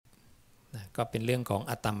นะก็เป็นเรื่องของ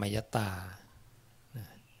อตมมยตานะ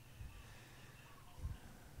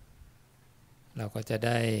เราก็จะไ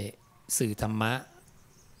ด้สื่อธรรมะ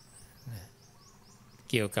นะ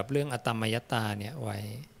เกี่ยวกับเรื่องอตมมยตาเนี่ยไว้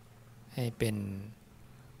ให้เป็น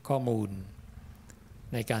ข้อมูล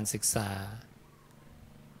ในการศึกษา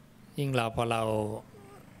ยิ่งพอเรา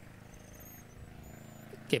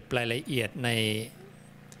เก็บรายละเอียดใน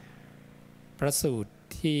พระสูตร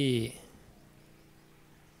ที่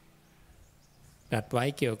ตรัสไว้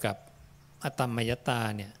เกี่ยวกับอตมมยตา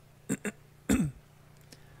เนี่ย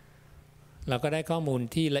เราก็ได้ข้อมูล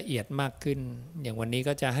ที่ละเอียดมากขึ้นอย่างวันนี้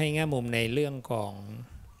ก็จะให้แง่มุมในเรื่องของ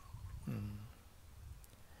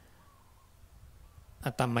อ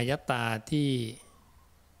ตมมยตาที่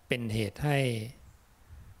เป็นเหตุให้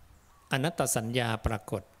อนัตตสัญญาปรา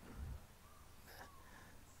กฏ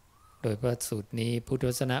โดยพระสูตรนี้พุทธ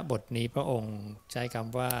วจนะบทนี้พระองค์ใช้ค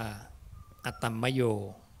ำว่าอตมมโย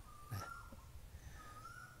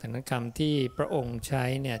ดังนั้นคำที่พระองค์ใช้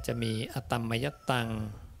เนี่ยจะมีอตมมยตัง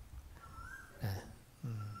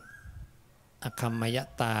อคัมมย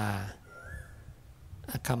ตา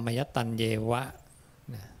อคัมมยตัญเยวะ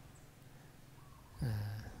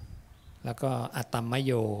แล้วก็อตัมมโ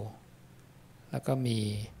ยแล้วก็มี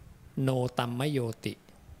โนตัมมโยติ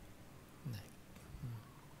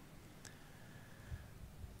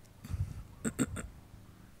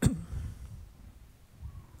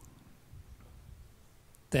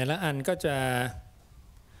แต่ละอันก็จะ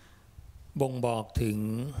บ่งบอกถึ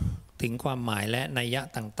งความหมายและนัยยะ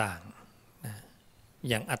ต่างๆนะ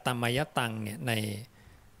อย่างอตมมยตังเนี่ยใน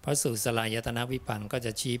พระสูตรสลายตนะวิปังก็จ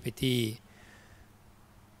ะชี้ไปที่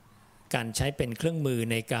การใช้เป็นเครื่องมือ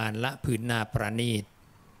ในการละผืนนาประณีต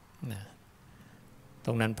นะต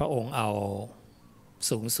รงนั้นพระองค์เอา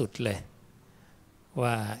สูงสุดเลย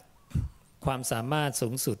ว่าความสามารถสู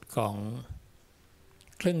งสุดของ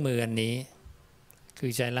เครื่องมืออันนี้คื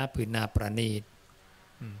อใช้ละผืนนาประณีต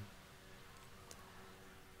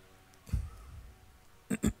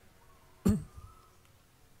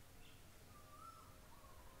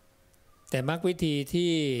แต่มรรควิธี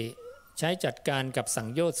ที่ใช้จัดการกับสัง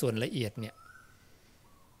โยชน์ส่วนละเอียดเนี่ย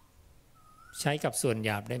ใช้กับส่วนหย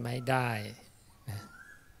าบได้ไหมได้นะ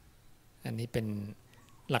อันนี้เป็น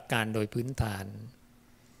หลักการโดยพื้นฐาน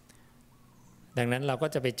ดังนั้นเราก็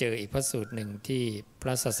จะไปเจออีกพระสูตรหนึ่งที่พร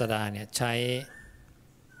ะศาสดาเนี่ยใช้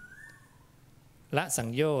ละสัง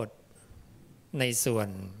โยชน์ในส่วน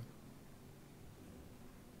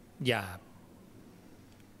หย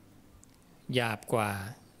าบกว่า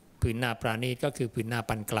ผืนนาปราณีตก็คือผืนนา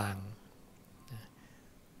ปานกลาง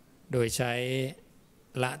โดยใช้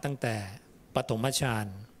ละตั้งแต่ปฐมฌาน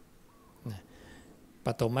ป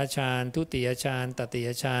ฐมฌานทุติยฌานตติย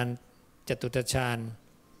ฌานจตุตฌาน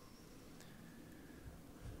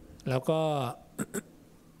แล้วก็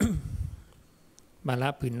มาละ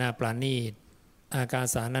ผืนนาปราณีตอากา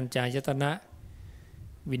สานัญจายตนะ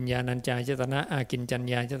วิญญาณัญจายตนะอากิญจัญ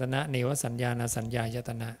ญายตนะเนวสัญญาณสัญญาย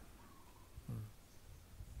ตนะ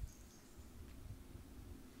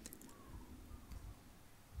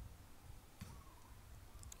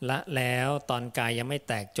ละแล้วตอนกายยังไม่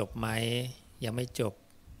แตกจบไหมยังไม่จบ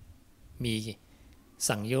มี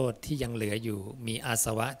สังโยชน์ที่ยังเหลืออยู่มีอาส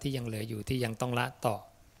วะที่ยังเหลืออยู่ที่ยังต้องละต่อ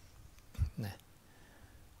นะ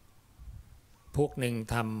พวกหนึ่ง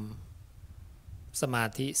ทำสมา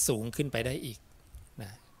ธิสูงขึ้นไปได้อีกน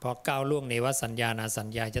ะพอก้าวล่วงเนวสัญญาณสัญ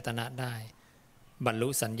ญายตนะได้บรรลุ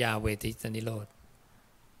สัญญาเวทิตนิโรธ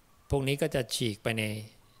พวกนี้ก็จะฉีกไปใน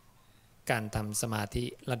การทำสมาธิ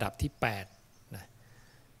ระดับที่8นะ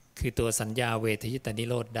คือตัวสัญญาเวทิตนิ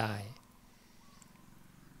โรธได้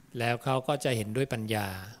แล้วเขาก็จะเห็นด้วยปัญญา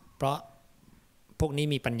เพราะพวกนี้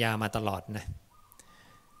มีปัญญามาตลอดนะ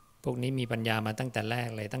พวกนี้มีปัญญามาตั้งแต่แรก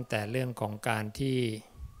เลยตั้งแต่เรื่องของการที่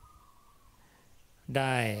ไ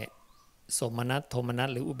ด้สมนัตโทมนัต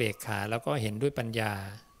หรืออุเบกขาแล้วก็เห็นด้วยปัญญา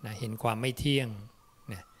นะเห็นความไม่เที่ยง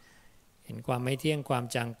นะเห็นความไม่เที่ยงความ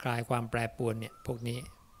จางคลายความแปรปรวนเนี่ยพวกนี้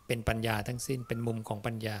เป็นปัญญาทั้งสิ้นเป็นมุมของ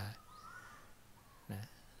ปัญญานะ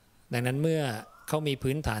ดังนั้นเมื่อเขามี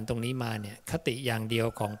พื้นฐานตรงนี้มาเนี่ยคติอย่างเดียว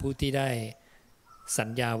ของผู้ที่ได้สัญ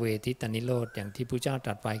ญาเวทิตนิโรธอย่างที่พระเจ้าต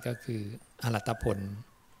รัสไว้ก็คืออรหัตผล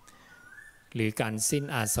หรือการสิ้น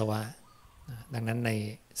อาสวะดังนั้นใน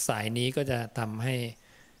สายนี้ก็จะทำให้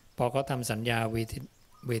พอเขาทำสัญญา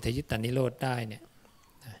เวทยิตนิโรธได้เนี่ย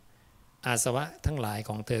อาสวะทั้งหลายข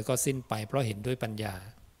องเธอก็สิ้นไปเพราะเห็นด้วยปัญญา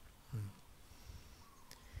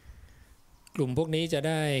กลุ่มพวกนี้จะไ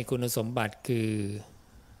ด้คุณสมบัติคือ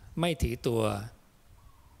ไม่ถือตัว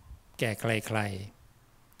แก่ใคร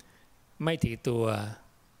ๆไม่ถือตัว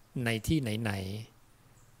ในที่ไหน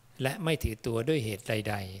ๆและไม่ถือตัวด้วยเหตุใ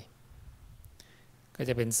ดๆก็ ก็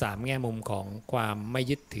จะเป็น3แง่มุมของความไม่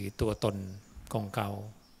ยึดถือตัวตนของเขา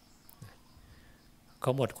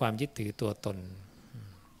หมดความยึดถือตัวตน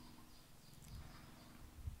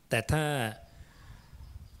แต่ถ้า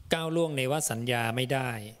ก้าวล่วงในวสัญญาไม่ได้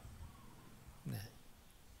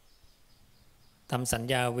ทำสัญ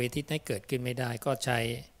ญาเวทิตให้เกิดขึ้นไม่ได้ก็ใช้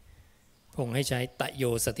พงให้ใช้ตโย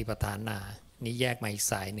สติปัฏฐานานี้แยกมาอีก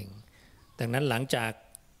สายหนึ่งดังนั้นหลังจาก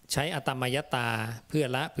ใช้อตมยตาเพื่อ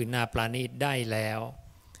ละผืนนาปราณีตได้แล้ว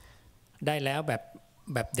แ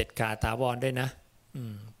บบเด็ดขาดถาวรด้วยนะ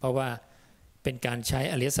เพราะว่าเป็นการใช้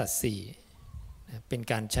อริยสัจสี่เป็น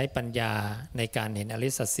การใช้ปัญญาในการเห็นอริ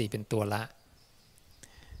ยสัจสี่เป็นตัวละ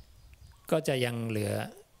ก็จะยังเหลือ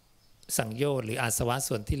สังโยชน์หรืออาสวะ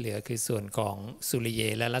ส่วนที่เหลือคือส่วนของสุริเย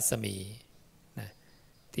และรัศมีนะ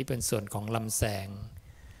ที่เป็นส่วนของลำแสง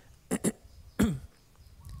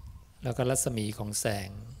แล้วก็รัศมีของแสง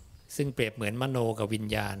ซึ่งเปรียบเหมือนมโนกับวิญ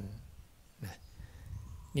ญาณนะ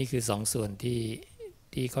นี่คือสองส่วน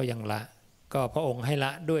ที่เขายังละก็พระองค์ให้ล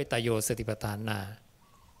ะด้วยตโยสติปัฏฐานา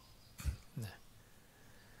นะ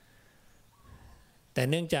แต่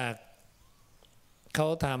เนื่องจากเขา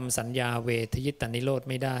ทำสัญญาเวทยิตานิโรธ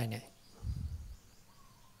ไม่ได้เนี่ย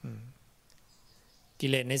กิ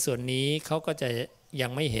เลสในส่วนนี้เขาก็จะยั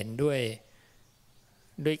งไม่เห็นด้วย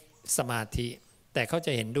สมาธิแต่เขาจ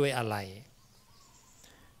ะเห็นด้วยอะไร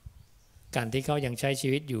การที่เขายังใช้ชี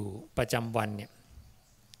วิตอยู่ประจำวันเนี่ย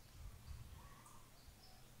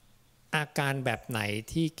อาการแบบไหน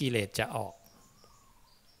ที่กิเลสจะออก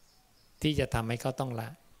ที่จะทำให้เขาต้องละ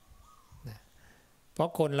เพราะ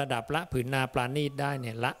คนระดับละผืนนาปราณีตได้เ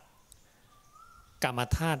นี่ยละกาม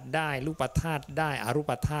ธาตุได้รูปธาตุได้อรู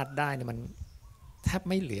ปธาตุได้เนี่ยมันแทบ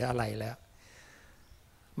ไม่เหลืออะไรแล้ว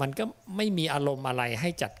มันก็ไม่มีอารมณ์อะไรให้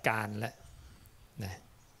จัดการแล้วนะ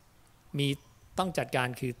มีต้องจัดการ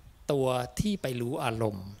คือตัวที่ไปรู้อาร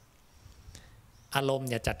มณ์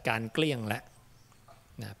เนี่ยจัดการเกลี้ยงแล้ว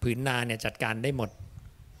นะผืนนาเนี่ยจัดการได้หมด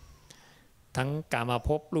ทั้งกามภ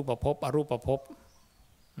พรูปภพอรูปภพ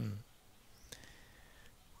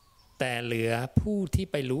แต่เหลือผู้ที่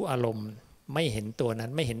ไปรู้อารมณ์ไม่เห็นตัวนั้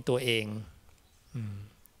นไม่เห็นตัวเอง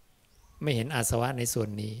ไม่เห็นอาสวะในส่วน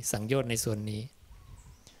นี้สังโยชน์ในส่วนนี้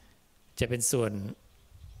จะเป็นส่วน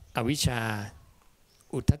อวิชชา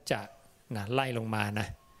อุทธัจจะนะไล่ลงมานะ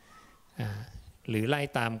หรือไล่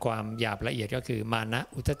ตามความหยาบละเอียดก็คือมานะ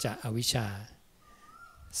อุทธัจจะอวิชชา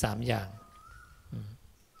3อย่าง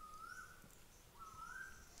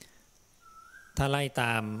ถ้าไล่ต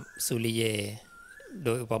ามสุริเยโด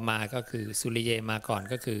ยอุปมาก็คือสุริเยมาก่อน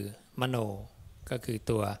ก็คือมโนก็คือ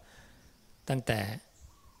ตัวตั้งแต่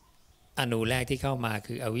อนูแรกที่เข้ามา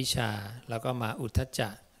คืออวิชชาแล้วก็มาอุทธัจจะ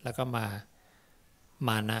แล้วก็ม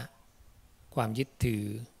านะความยึดถือ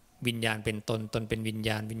วิญญาณเป็นตนตนเป็นวิญญ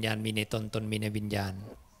าณวิญญาณมีในตนตนมีในวิญญาณ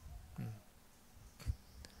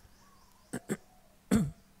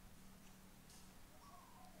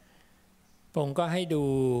ผมก็ให้ดู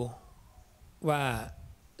ว่า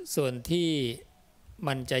ส่วนที่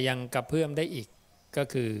มันจะยังกระเพื่อมได้อีกก็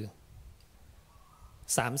คือ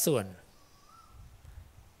3ส่วน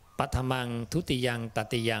ปัทมังทุติยังต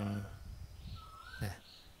ติยัง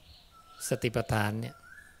สติปัฏฐานเนี่ย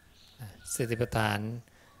สติปัฏฐาน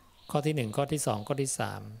ข้อที่1ข้อที่2ข้อที่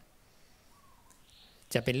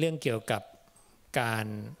3จะเป็นเรื่องเกี่ยวกับการ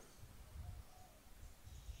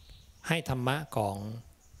ให้ธรรมะของ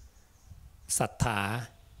ศรัทธา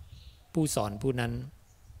ผู้สอนผู้นั้น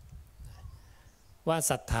ว่า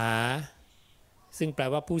ศรัทธาซึ่งแปล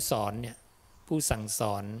ว่าผู้สอนเนี่ยผู้สั่งส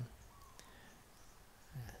อน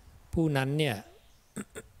ผู้นั้นเนี่ย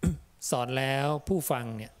สอนแล้วผู้ฟัง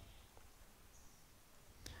เนี่ย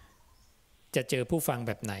จะเจอผู้ฟังแ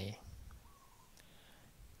บบไหน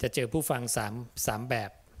จะเจอผู้ฟัง3แ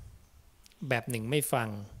บบหนึ่งไม่ฟัง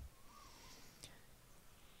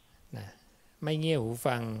นะไม่เงี่ยหู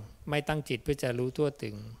ฟังไม่ตั้งจิตเพื่อจะรู้ทั่ว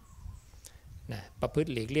ถึงนะประพฤติ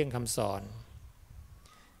หลีกเลี่ยงคำสอน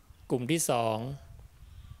กลุ่มที่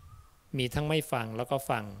2มีทั้งไม่ฟังแล้วก็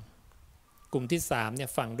ฟังกลุ่มที่3เนี่ย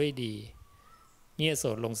ฟังด้วยดีเงี่ยโส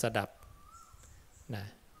ดลงสดับนะ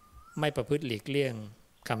ไม่ประพฤติหลีกเลี่ยง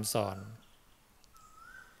คำสอน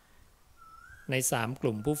ใน3ก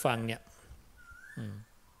ลุ่มผู้ฟังเนี่ย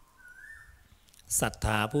ศรัทธ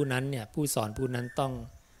าผู้นั้นเนี่ยผู้สอนผู้นั้นต้อง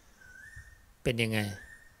เป็นยังไง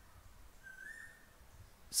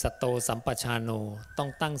สโตสัมปชาโนต้อง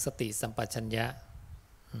ตั้งสติสัมปชัญญะ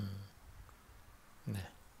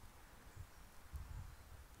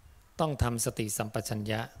ต้องทำสติสัมปชัญ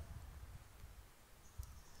ญะ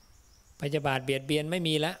พยาบาทเบียดเบียนไม่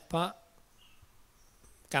มีแล้วเพราะ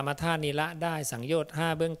กามธาตุนิละได้สังโยชน์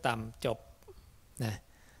5เบื้องต่ำจบนะ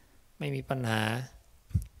ไม่มีปัญหา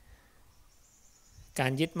กา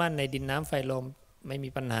รยึดมั่นในดินน้ำไฟลมไม่มี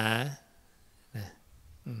ปัญหานะ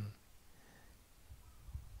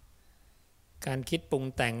การคิดปรุง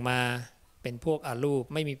แต่งมาเป็นพวกอรูป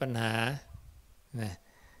ไม่มีปัญหานะ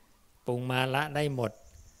ปรุงมาละได้หมด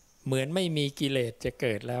เหมือนไม่มีกิเลสจะเ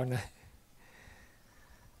กิดแล้วนะ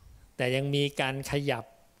แต่ยังมีการขยับ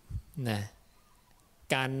นะ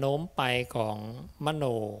การโน้มไปของมโน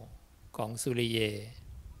ของสุริเย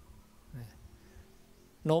นะ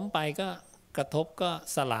โน้มไปก็กระทบก็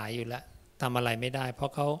สลายอยู่แล้วทำอะไรไม่ได้เพรา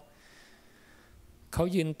ะเขา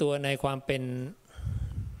ยืนตัวในความเป็น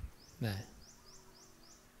นะ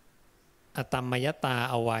อตัมมยตา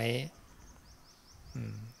เอาไว้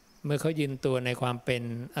เมื่อเขายืนตัวในความเป็น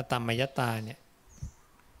อตัมมยตาเนี่ย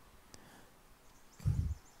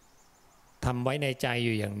ทำไว้ในใจอ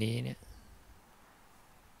ยู่อย่างนี้เนี่ย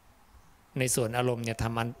ในส่วนอารมณ์เนี่ย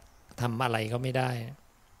ทำอะไรก็ไม่ได้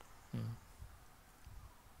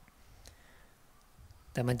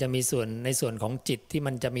แต่มันจะมีส่วนในส่วนของจิตที่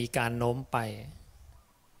มันจะมีการโน้มไป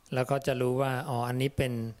แล้วก็จะรู้ว่าอ๋ออันนี้เป็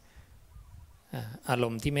นอาร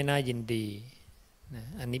มณ์ที่ไม่น่ายินดีนะ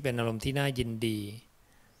อันนี้เป็นอารมณ์ที่น่ายินดี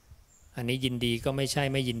อันนี้ยินดีก็ไม่ใช่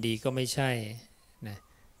ไม่ยินดีก็ไม่ใช่นะ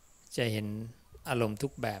จะเห็นอารมณ์ทุ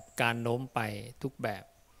กแบบการโน้มไปทุกแบบ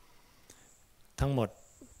ทั้งหมด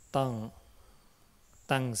ต้อง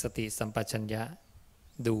ตั้งสติสัมปชัญญะ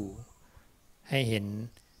ดูให้เห็น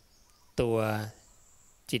ตัว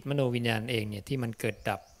จิตมโนวิญญาณเองเนี่ยที่มันเกิด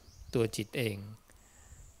ดับตัวจิตเอง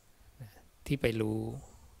ที่ไป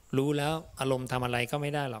รู้แล้วอารมณ์ทำอะไรก็ไ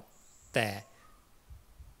ม่ได้หรอกแต่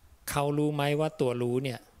เขารู้ไหมว่าตัวรู้เ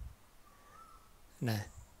นี่ยนะ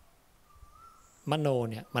มโน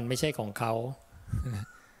เนี่ยมันไม่ใช่ของเขา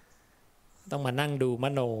ต้องมานั่งดูม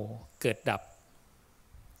โนเกิดดับ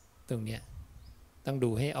ตรงเนี้ยต้อง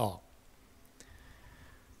ดูให้ออก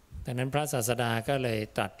ดังนั้นพระศาสดาก็เลย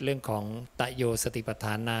ตรัสเรื่องของตโยสติปัฏฐ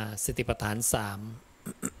านาสติปัฏฐาน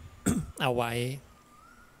3 เอาไว้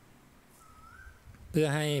เพื่อ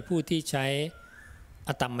ให้ผู้ที่ใช้อ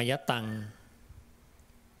ตัมมยตัง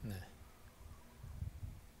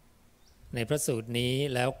ในพระสูตรนี้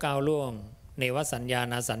แล้วก้าวล่วงเนวสัญญา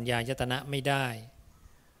นาสัญญายตนะไม่ได้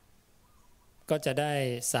ก็จะได้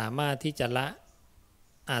สามารถที่จะละ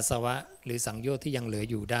อาสวะหรือสังโยชน์ที่ยังเหลือ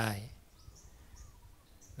อยู่ได้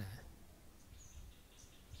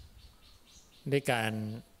ด้วยการ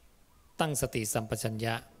ตั้งสติสัมปชัญญ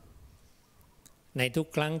ะในทุก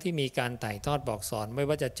ครั้งที่มีการถ่ายทอดบอกสอนไม่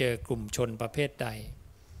ว่าจะเจอกลุ่มชนประเภทใด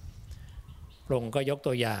พระองค์ก็ยก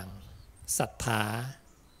ตัวอย่างศรัทธา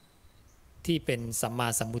ที่เป็นสัมมา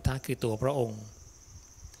สัมพุทธะคือตัวพระองค์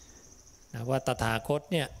นะว่าตถาคต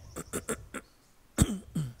เนี่ย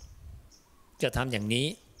จะทำอย่างนี้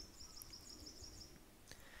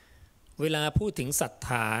เวลาพูดถึงศรัทธ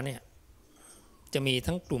าเนี่ยจะมี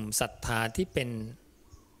ทั้งกลุ่มศรัทธาที่เป็น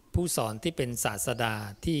ผู้สอนที่เป็นศาสดา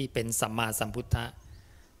ที่เป็นสัมมาสัมพุทธะ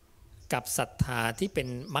กับศรัทธาที่เป็น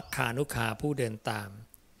มัคคานุคาผู้เดินตาม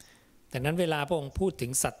ดังนั้นเวลาพระองค์พูดถึ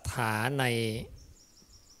งศรัทธาใน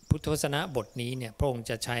พุทธวจนะบทนี้เนี่ยพระองค์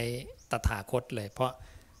จะใช้ตถาคตเลยเพราะ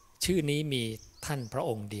ชื่อนี้มีท่านพระ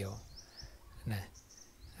องค์เดียวนะ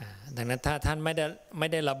ดังนั้นถ้าท่านไม่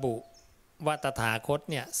ได้ระบุว่าตถาคต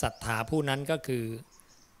เนี่ยศรัทธาผู้นั้นก็คือ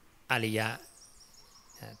อริยะ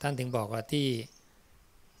ท่านถึงบอกว่าที่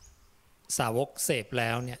สาวกเสพแล้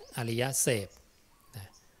วเนี่ยอริยะเสพนะ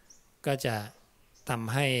ก็จะท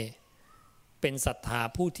ำให้เป็นศรัทธา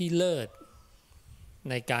ผู้ที่เลิศ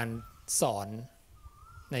ในการสอน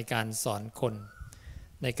คน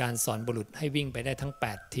ในการสอนบุรุษให้วิ่งไปได้ทั้ง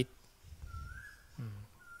8ทิศ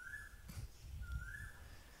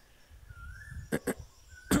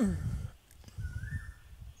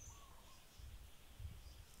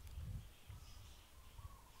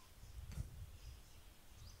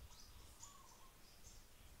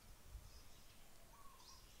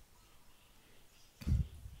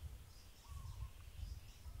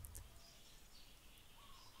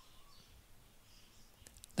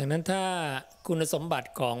ดังนั้นถ้าคุณสมบัติ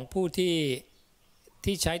ของผู้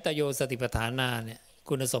ที่ใช้ตโยสติปัฏฐานาเนี่ย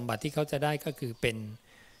คุณสมบัติที่เขาจะได้ก็คือเ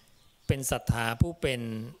ป็นศรัทธาผู้เป็น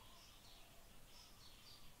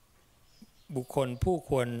บุคคลผู้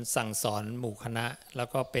ควรสั่งสอนหมู่คณะแล้ว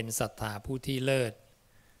ก็เป็นศรัทธาผู้ที่เลิศ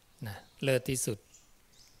นะเลิศที่สุด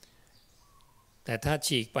แต่ถ้า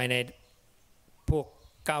ฉีกไปในพวก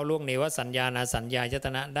ก้าวล่วงเนวสัญญานาสัญญายต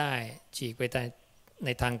นะได้ฉีกไปใ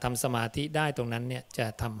นทางทำสมาธิได้ตรงนั้นเนี่ยจะ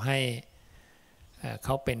ทำให้เข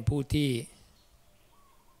าเป็นผู้ที่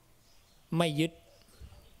ไม่ยึด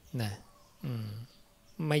นะ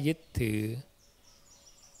ไม่ยึดถือ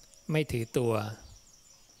ไม่ถือตัว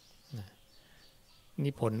นะ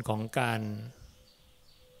นี่ผลของการ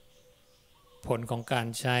ผลของการ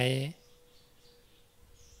ใช้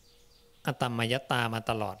อตัมมยตามา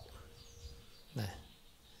ตลอดนะ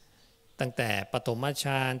ตั้งแต่ปฐมฌ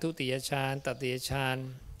านทุติยฌานตติยฌาน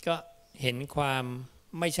ก็เห็นความ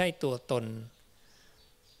ไม่ใช่ตัวตน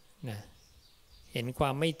นะเห็นควา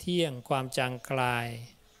มไม่เที่ยงความจางคลาย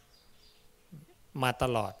มาต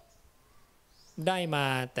ลอดได้มา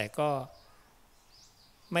แต่ก็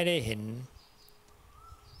ไม่ได้เห็น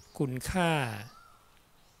คุณค่า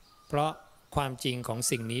เพราะความจริงของ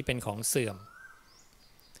สิ่งนี้เป็นของเสื่อม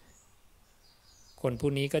คน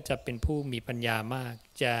ผู้นี้ก็จะเป็นผู้มีปัญญามาก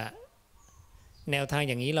จะแนวทาง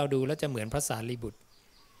อย่างนี้เราดูแล้วจะเหมือนพระสารีบุตร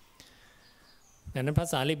ดังนั้นพระ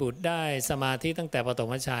สารีบุตรได้สมาธิตั้งแต่ปฐ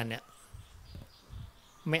มฌานเนี่ย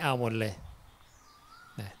ไม่เอาหมดเลย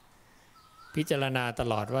นะพิจารณาต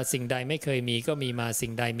ลอดว่าสิ่งใดไม่เคยมีก็มีมาสิ่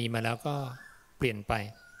งใดมีมาแล้วก็เปลี่ยนไป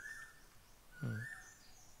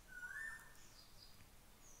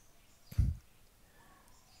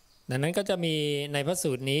ดังนั้นก็จะมีในพระ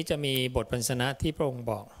สูตรนี้จะมีบทพรรณนะที่พระองค์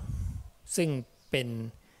บอกซึ่งเป็น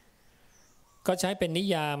ก็ใช้เป็นนิ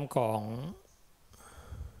ยามของ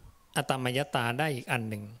อตัมมยตาได้อีกอัน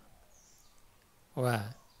หนึ่งว่า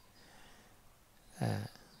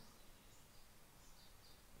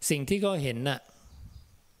สิ่งที่เขาเห็นน่ะ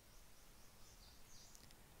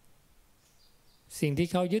สิ่งที่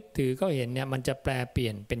เขายึดถือเขาเห็นเนี่ยมันจะแปลเปลี่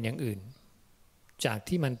ยนเป็นอย่างอื่นจาก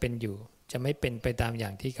ที่มันเป็นอยู่จะไม่เป็นไปตามอย่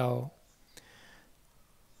างที่เข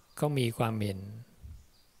ามีความเห็น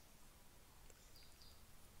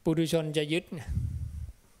ปุถุชนจะยึด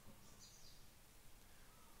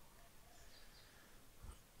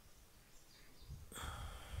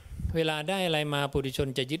เวลาได้อะไรมาปุถุชน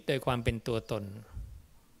จะยึดโดยความเป็นตัวตน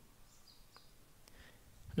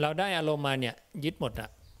เราได้อารมณ์มาเนี่ยยึดหมดอะ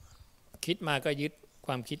คิดมาก็ยึดค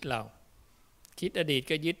วามคิดเราคิดอดีต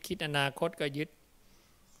ก็ยึดคิดอนาคตก็ยึด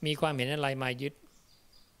มีความเห็นอะไรมายึด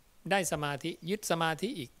ได้สมาธิยึดสมาธิ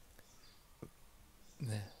อีก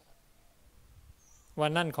ว่า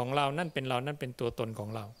นั่นของเรานั่นเป็นเรานั่นเป็นตัวตนของ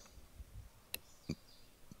เรา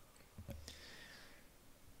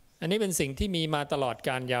อันนี้เป็นสิ่งที่มีมาตลอดก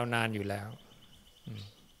ารยาวนานอยู่แล้ว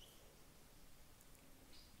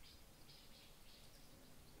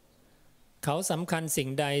เขาสำคัญสิ่ง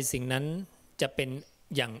ใดสิ่งนั้นจะเป็น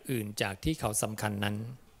อย่างอื่นจากที่เขาสำคัญนั้น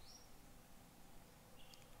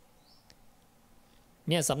เ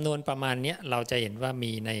นี่ยสำนวนประมาณนี้เราจะเห็นว่า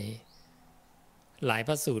มีในหลายพ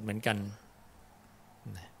ระสูตรเหมือนกัน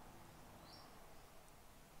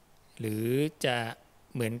หรือจะ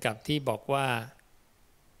เหมือนกับที่บอกว่า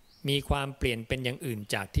มีความเปลี่ยนเป็นอย่างอื่น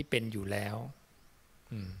จากที่เป็นอยู่แล้ว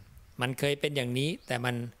มันเคยเป็นอย่างนี้แต่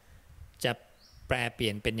มันจะแปรเปลี่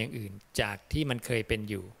ยนเป็นอย่างอื่นจากที่มันเคยเป็น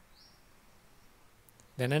อยู่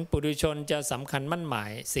ดังนั้นปุถุชนจะสำคัญมั่นหมา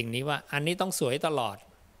ยสิ่งนี้ว่าอันนี้ต้องสวยตลอด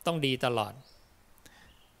ต้องดีตลอด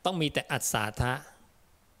ต้องมีแต่อัศทะ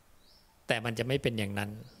แต่มันจะไม่เป็นอย่างนั้น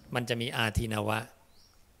มันจะมีอาทินวะ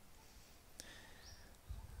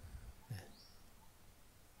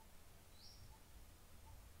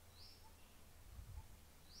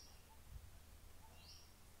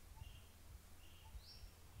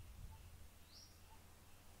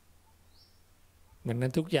ดังนั้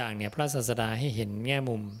นทุกอย่างเนี่ยพระศาสดาให้เห็นแง่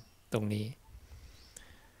มุมตรงนี้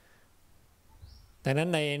ดังนั้น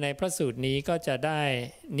ในพระสูตรนี้ก็จะได้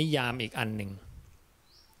นิยามอีกอันหนึ่ง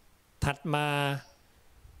ถัดมา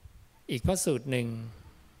อีกพระสูตรหนึ่ง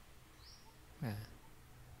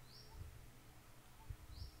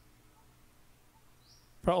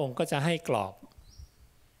พระองค์ก็จะให้กรอบ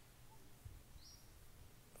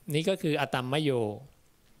นี่ก็คืออตัมมโย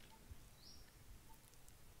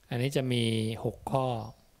อันนี้จะมี6ข้อ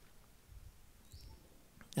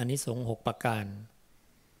อันนี้สงฆ์6ประการ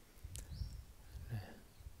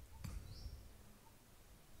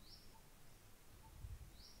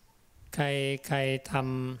ใครท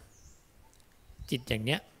ำจิตอย่างเ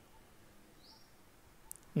นี้ย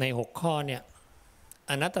ใน6ข้อเนี่ย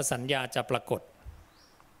อนัตตสัญญาจะปรากฏ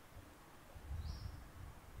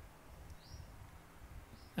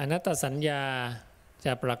อนัตตสัญญาจ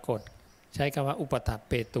ะปรากฏใช้คำว่าอุปถัปเ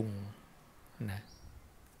ปตุงนะ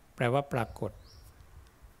แปลว่าปรากฏ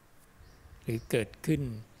หรือเกิดขึ้น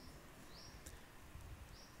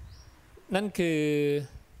นั่นคือ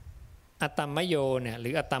อตัมมโยเนี่ยหรื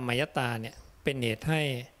ออตัมมยตาเนี่ยเป็นเหตุให้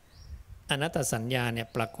อนัตตสัญญาเนี่ย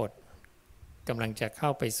ปรากฏกำลังจะเข้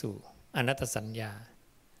าไปสู่อนัตตสัญญา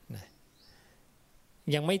นะ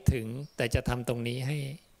ยังไม่ถึงแต่จะทำตรงนี้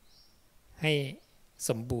ให้ส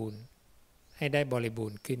มบูรณ์ให้ได้บริบู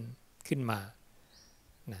รณ์ขึ้นมา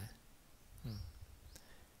นะ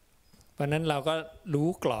เพราะนั้นเราก็รู้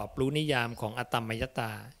กรอบรู้นิยามของอตัมมยต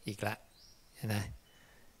าอีกละนะ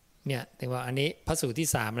เนี่ยแต่ว่าอันนี้พระสูตรที่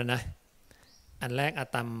สามแล้วนะอันแรกอ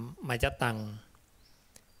ตัมมยตัง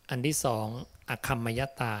อันที่สองอคัมมย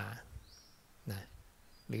ตานะ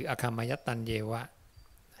หรืออคัมมยตันเยวะ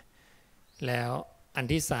แล้วอัน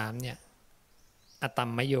ที่สามเนี่ยอตัม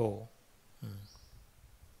มโย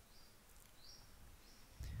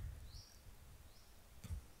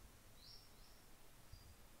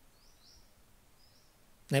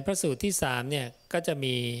ในพระสูตรที่สามเนี่ยก็จะ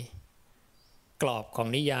มีกรอบของ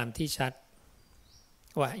นิยามที่ชัด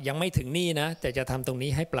ว่ายังไม่ถึงนี่นะแต่จะทำตรงนี้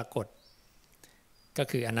ให้ปรากฏก็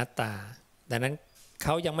คืออนัตตาดังนั้นเข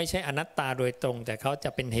ายังไม่ใช่อนัตตาโดยตรงแต่เขาจะ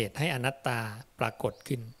เป็นเหตุให้อนัตตาปรากฏ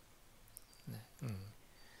ขึ้น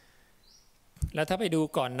แล้วถ้าไปดู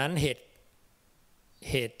ก่อนนั้นเห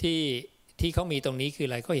ตุที่เขามีตรงนี้คืออ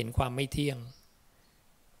ะไรเขาเห็นความไม่เที่ยง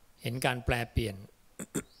เห็นการแปลเปลี่ยน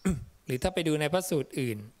หรือถ้าไปดูในพระสูตร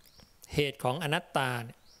อื่นเหตุของอนัตตา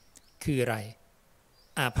คืออะไร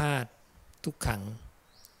อาพาธทุกขัง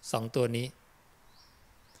สองตัวนี้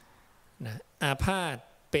นะอาพาธ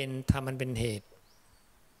เป็นธรรมมันเป็นเหตุ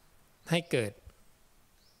ให้เกิด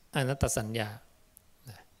อนัตตสัญญา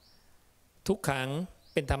นะทุกขัง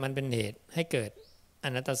เป็นธรรมมันเป็นเหตุให้เกิดอ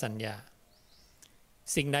นัตตสัญญา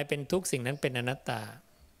สิ่งใดเป็นทุกข์สิ่งนั้นเป็นอนัตตา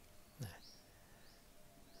นะ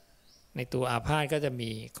ในตัวอาพาธก็จะมี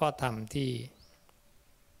ข้อธรรมที่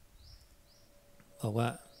บอกว่า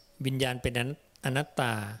วิญญาณเป็นอนัตต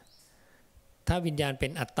าถ้าวิญญาณเป็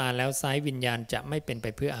นอัตตาแล้วไซร้วิญญาณจะไม่เป็นไป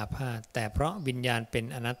เพื่ออาพาธแต่เพราะวิญญาณเป็น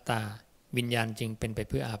อนัตตาวิญญาณจึงเป็นไป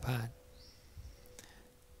เพื่ออาพาธ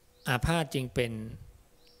อาพาธจึงเป็น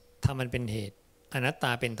ธรรมมันเป็นเหตุอนัตต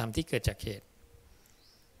าเป็นธรรมที่เกิดจากเหตุ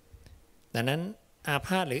ดังนั้นอาพ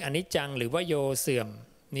าธหรืออนิจจังหรือว่าโยเสื่อม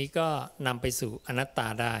นี้ก็นำไปสู่อนัตตา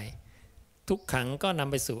ได้ทุกขังก็น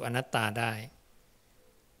ำไปสู่อนัตตาได้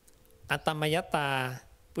อัตตมยตา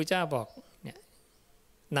พระเจ้าบอกเนี่ย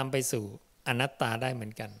นำไปสู่อนัตตาได้เหมื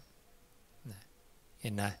อนกันเห็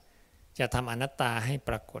นนะจะทำอนัตตาให้ป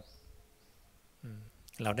รากฏ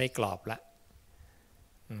เราได้กรอบละ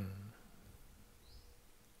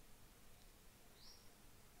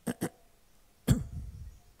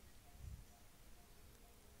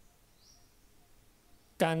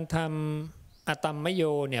การทำอตัมมโย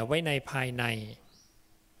เนี่ยไว้ในภายใน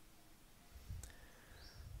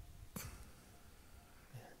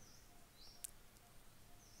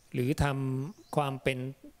หรือทำความเป็น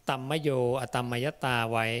ตัมมโยอตัมมยตา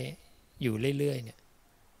ไว้อยู่เรื่อยๆเนี่ย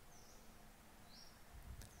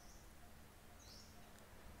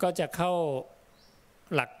ก็จะเข้า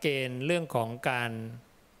หลักเกณฑ์เรื่องของการ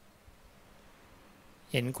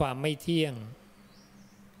เห็นความไม่เที่ยง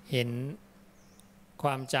เห็นคว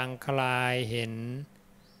ามจางคลายเห็น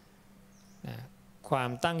ความ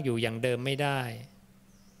ตั้งอยู่อย่างเดิมไม่ได้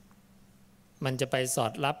มันจะไปสอ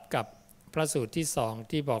ดรับกับพระสูตรที่สอง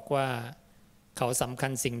ที่บอกว่าเขาสำคั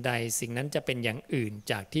ญสิ่งใดสิ่งนั้นจะเป็นอย่างอื่น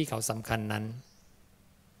จากที่เขาสำคัญนั้น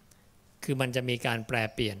คือมันจะมีการแปร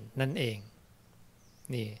เปลี่ยนนั่นเอง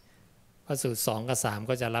นี่พระสูตร2กับ3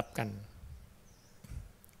ก็จะรับกัน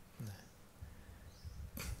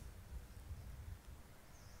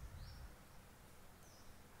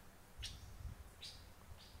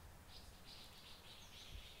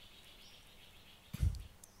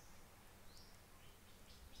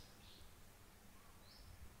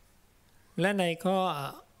และในข้อ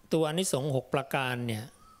ตัวอานิสงส์6ประการเนี่ย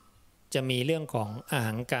จะมีเรื่องของอา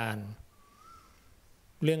หังการ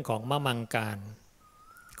เรื่องของมะมังการ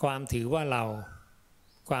ความถือว่าเรา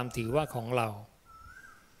ความถือว่าของเรา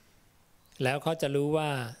แล้วเขาจะรู้ว่า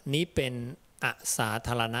นี้เป็นอสาธ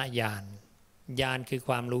ารณญาณญาณคือค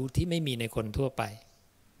วามรู้ที่ไม่มีในคนทั่วไป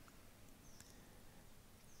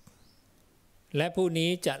และผู้นี้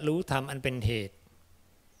จะรู้ธรรมอันเป็นเหตุ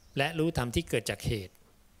และรู้ธรรมที่เกิดจากเหตุ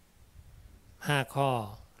5ข้อ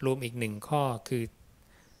รวมอีก1ข้อคือ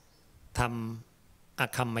ทำอ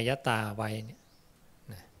คัมมยตาไว้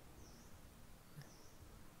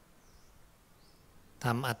ท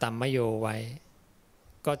ำอตัมมโยไว้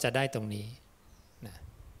ก็จะได้ตรงนี้นะ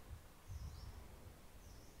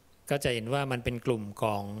ก็จะเห็นว่ามันเป็นกลุ่มข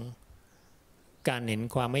องการเห็น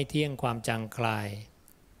ความไม่เที่ยงความจางคลาย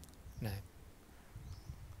นะ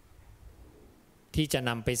ที่จะน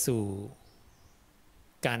ำไปสู่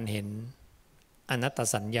การเห็นอนัตต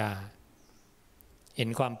สัญญาเห็น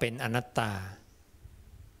ความเป็นอนัตตา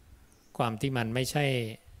ความที่มันไม่ใช่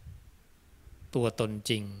ตัวตน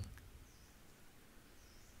จริง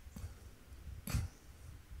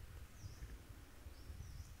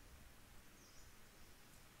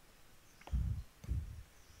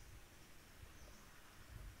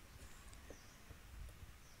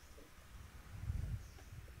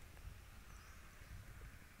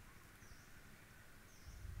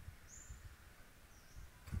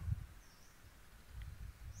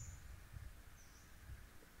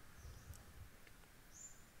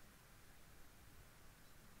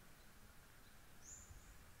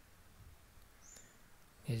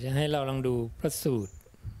เดี๋ยวจะให้เราลองดูพระสูตร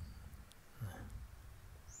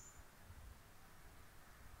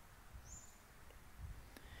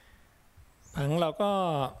ผังเราก็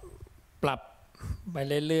ปรับไป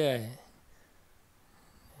เรื่อยๆ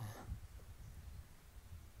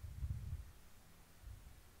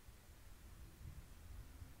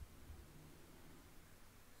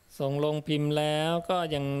ส่งลงพิมพ์แล้วก็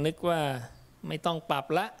ยังนึกว่าไม่ต้องปรับ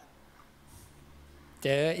ละเจ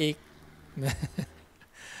ออีก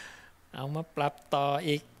เอามาปรับต่อ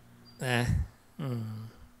อีกนะ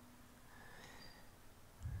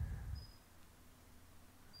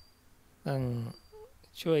ต้อง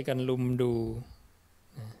ช่วยกันลุมดู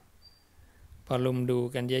พอลุมดู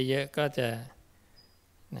กันเยอะๆก็จะ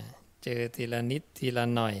เจอทีละนิดทีละ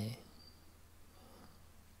หน่อย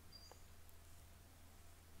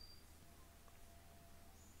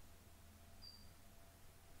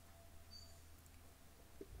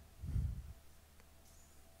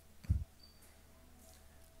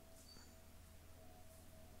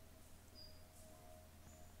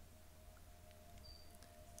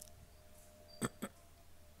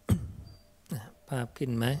ภาพขึ้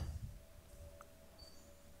นไหม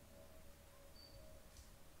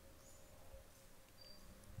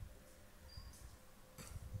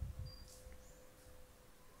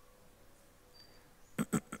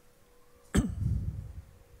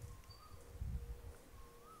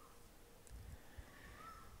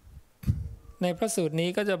ในพระสูตรนี้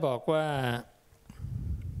ก็จะบอกว่า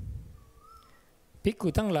ภิกขุ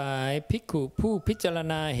ทั้งหลายภิกขุผู้พิจาร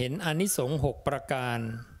ณาเห็นอานิสงส์6ประการ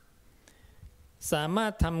สามาร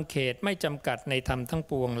ถทำเขตไม่จำกัดในธรรมทั้ง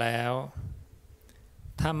ปวงแล้ว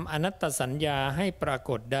ทำอนัตตสัญญาให้ปรา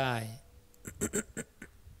กฏได้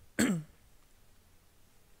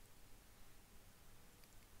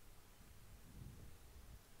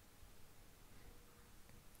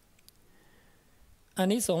อา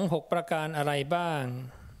นิสงส์6ประการอะไรบ้าง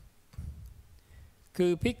คื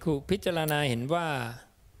อภิกขุพิจารณาเห็นว่า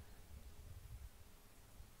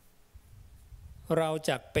เรา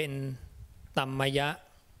จักเป็นตัมมยะ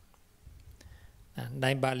ใน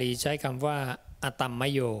บาลีใช้คำว่าอตัมม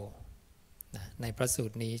โยในพระสู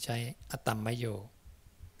ตรนี้ใช้อตัมมโย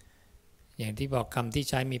อย่างที่บอกคำที่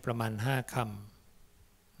ใช้มีประมาณ5คำ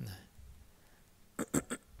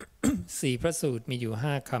4พระสูตรมีอยู่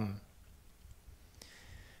5ค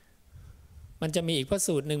ำมันจะมีอีกพระ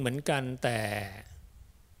สูตรหนึ่งเหมือนกันแต่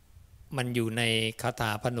มันอยู่ในคาถ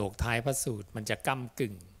าผนวกท้ายพระสูตรมันจะก้ำ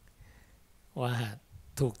กึ่งว่า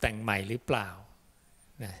ถูกแต่งใหม่หรือเปล่า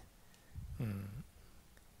นะ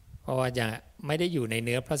เพราะว่ายังไม่ได้อยู่ในเ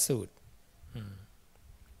นื้อพระสูตร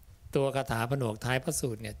ตัวคาถาผนวกท้ายพระสู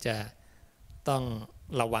ตรเนี่ยจะต้อง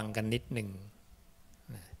ระวังกันนิดหนึ่ง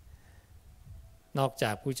นะนอกจ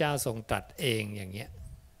ากพระเจ้าทรงตรัสเองอย่างเงี้ย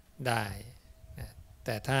ได้นะแ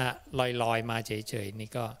ต่ถ้าลอยๆมาเฉยๆนี่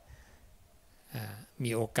ก็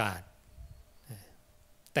มีโอกาส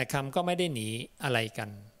แต่คำก็ไม่ได้หนีอะไรกั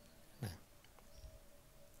น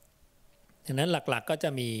ดังนั้นหลักๆก็จะ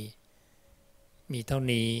มีเท่า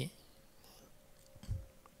นี้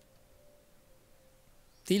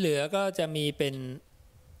ที่เหลือก็จะมีเป็น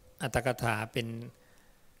อรรถกถาเป็น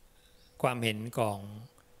ความเห็นของ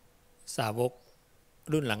สาวก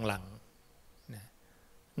รุ่นหลัง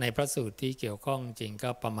ๆในพระสูตรที่เกี่ยวข้องจริงก็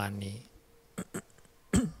ประมาณนี้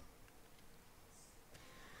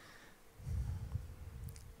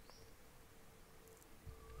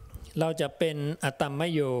เราจะเป็นอตัมม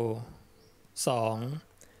โย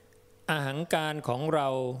2อหังการของเรา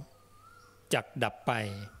จักดับไป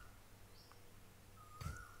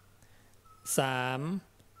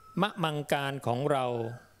3มะมังการของเรา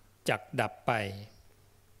จักดับไป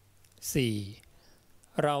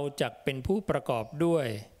4เราจักเป็นผู้ประกอบด้วย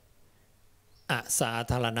อสา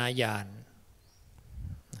ธารณญาณ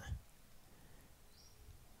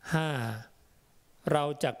5เรา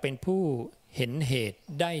จักเป็นผู้เห็นเหตุ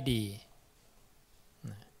ได้ดี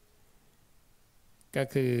ก็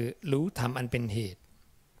คือรู้ธรรมอันเป็นเหตุ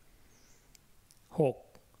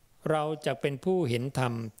6เราจะเป็นผู้เห็นธรร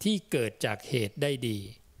มที่เกิดจากเหตุได้ดี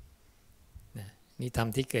นี่ธรรม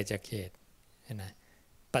ที่เกิดจากเหตุนะ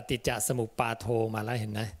ปฏิจจสมุปบาทโธมาแล้วเห็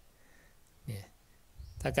นไหมเนี่ย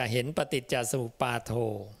ถ้าก็เห็นปฏิจจสมุปบาทโธ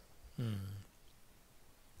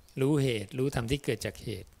รู้เหตุรู้ธรรมที่เกิดจากเห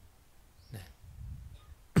ตุนะ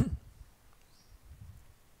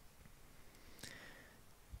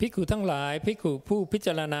ภิกขุทั้งหลายภิกขุผู้พิจ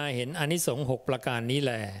ารณาเห็นอานิสงส์6ประการนี้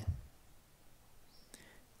แล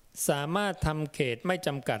สามารถทำเขตไม่จ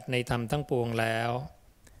ำกัดในธรรมทั้งปวงแล้ว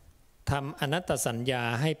ทำอนัตตสัญญา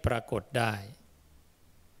ให้ปรากฏได้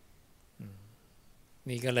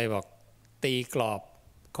นี่ก็เลยบอกตีกรอบ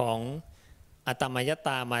ของ อัตตมยต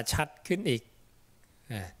ามาชัดขึ้นอีก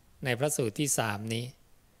ในพระสูตรที่สามนี้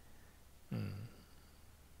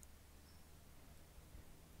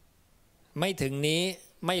ไม่ถึงนี้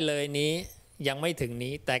ไม่เลยนี้ยังไม่ถึง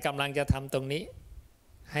นี้แต่กำลังจะทำตรงนี้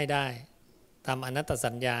ให้ได้ทำอนัตต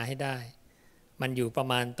สัญญาให้ได้มันอยู่ประ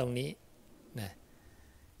มาณตรงนี้นะ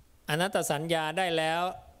อนัตตสัญญาได้แล้ว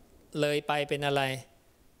เลยไปเป็นอะไร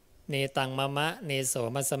เนตังมะมะเนโส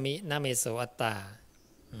มัสมินะเมโสอัตตา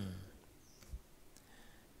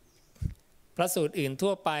พระสูตรอื่น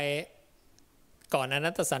ทั่วไปก่อนอ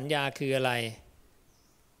นัตตสัญญาคืออะไร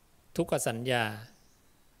ทุกขสัญญา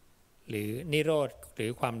หรือนิโรธหรื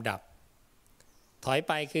อความดับถอยไ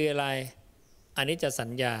ปคืออะไรอนิจจสั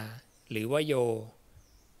ญญาหรือวโย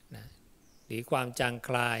นะหรือความจางค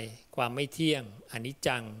ลายความไม่เที่ยงอนิจ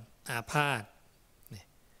จังอาพาธ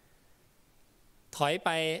ถอยไป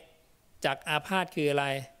จากอาพาธคืออะไร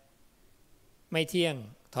ไม่เที่ยง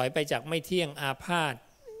ถอยไปจากไม่เที่ยงอาพาธ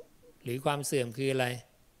หรือความเสื่อมคืออะไร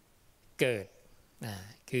เกิด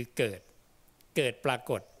คือเกิดปรา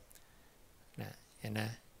กฏนะเห็นนะ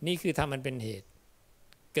นี่คือทำมันเป็นเหตุ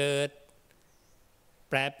เกิด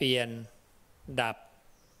แปรเปลี่ยนดับ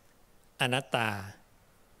อนัตตา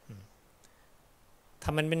ท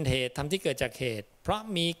ำมันเป็นเหตุทำที่เกิดจากเหตุเพราะ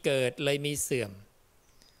มีเกิดเลยมีเสื่อม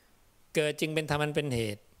เกิดจึงเป็นธรรมมันเป็นเห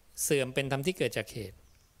ตุเสื่อมเป็นธรรมที่เกิดจากเหตุ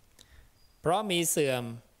เพราะมีเสื่อม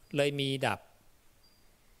เลยมีดับ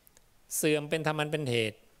เสื่อมเป็นธรรมมันเป็นเห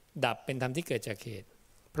ตุดับเป็นธรรมที่เกิดจากเหตุ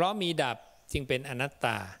เพราะมีดับจึงเป็นอนัตต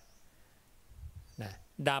านะ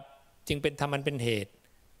ดับจึงเป็นธรรมมันเป็นเหตุ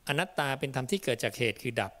อนัตตาเป็นธรรมที่เกิดจากเหตุคื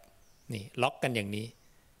อดับนี่ล็อกกันอย่างนี้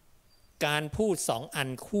การพูดสองอัน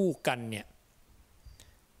คู่กันเนี่ย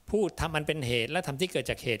พูดทำมันเป็นเหตุและทำที่เกิด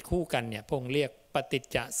จากเหตุคู่กันเนี่ยพงเรียกปฏิจ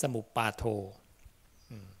จสมุปบาทโธ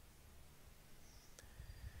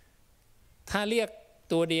ถ้าเรียก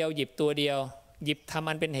ตัวเดียวหยิบตัวเดียวหยิบทำ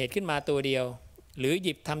มันเป็นเหตุขึ้นมาตัวเดียวหรือห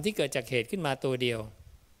ยิบทำที่เกิดจากเหตุขึ้นมาตัวเดียว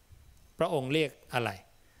พระองค์เรียกอะไร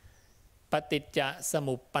ปฏิจจส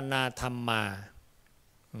มุปปนาธรรมา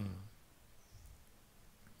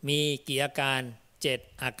มีกี่อาการ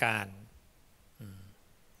7อาการ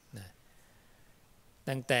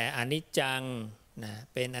ตั้งแต่อนิจจังนะ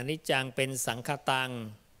เป็นอนิจจังเป็นสังขตัง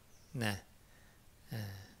นะ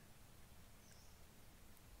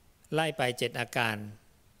ไล่ไป7อาการ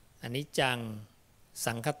อนิจจัง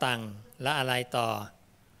สังขตังและอะไรต่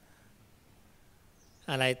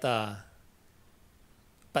อ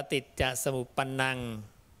ปฏิจจสมุปปนัง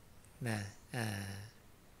นะ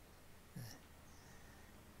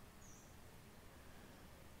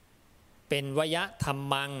เป็นวยธรร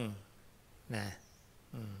มังนะ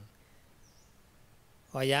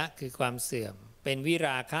วยะคือความเสื่อมเป็นวิร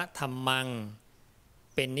าคะธรรมัง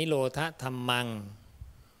เป็นนิโรธธรรมัง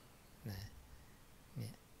นะ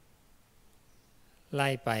ไล่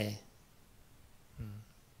ไป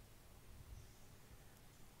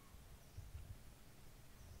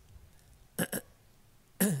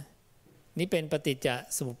นี่เป็นปฏิจจ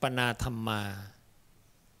สมุปปนาธรรมา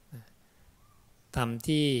ธรรม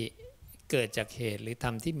ที่เกิดจากเหตุหรือธร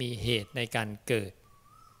รมที่มีเหตุในการเกิด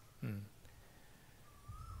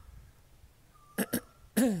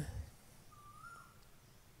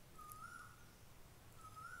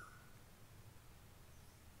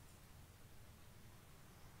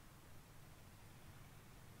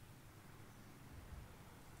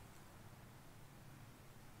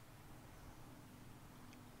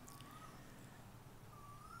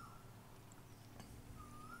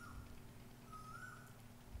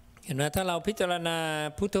เห็นไหมถ้าเราพิจารณา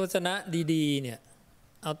พุทธวจนะดีๆเนี่ย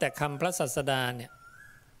เอาแต่คำพระศาสดาเนี่ย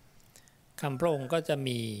คำพระองค์ก็จะ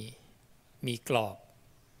มีกรอบ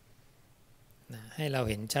นะให้เรา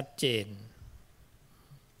เห็นชัดเจน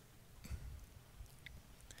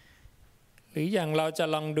หรืออย่างเราจะ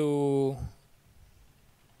ลองดู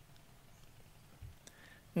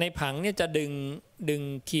ในผังเนี่ยจะดึง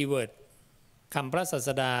คีย์เวิร์ดคำพระศาส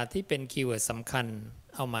ดาที่เป็นคีย์เวิร์ดสำคัญ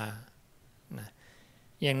เอามานะ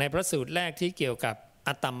อย่างในพระสูตรแรกที่เกี่ยวกับ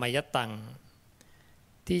อัตตมยตัง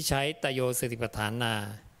ที่ใช้ตโยสติปัฏฐานา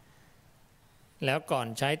แล้วก่อน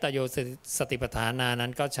ใช้ตโยสติปัฏฐานานั้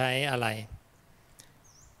นก็ใช้อะไร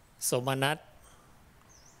สมนัต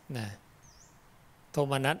นะโท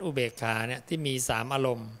มนัสอุเบกขาเนี่ยที่มี3อาร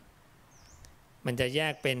มณ์มันจะแย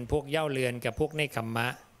กเป็นพวกเย่าเรือนกับพวกเนคขัมมะ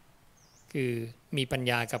คือมีปัญ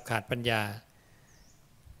ญากับขาดปัญญา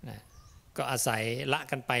นะก็อาศัยละ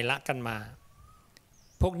กันไปละกันมา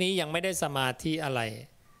พวกนี้ยังไม่ได้สมาธิอะไร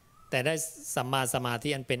แต่ได้สัมมาสมาธิ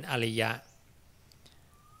อันเป็นอริยะ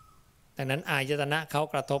ดังนั้นอายตนะเขา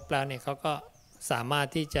กระทบแล้วเนี่ยเขาก็สามารถ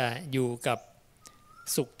ที่จะอยู่กับ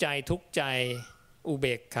สุขใจทุกข์ใจอุเบ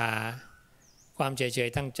กขา ความเฉย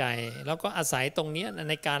ๆทางใจแล้วก็อาศัยตรงนี้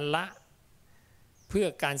ในการละเพื่อ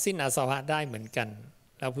การสิ้นอาสวะได้เหมือนกัน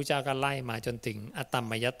แล้วพระเจ้าก็ไล่มาจนถึงอตัม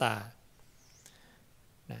มยตา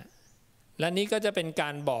นะและนี้ก็จะเป็นกา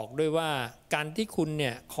รบอกด้วยว่าการที่คุณเ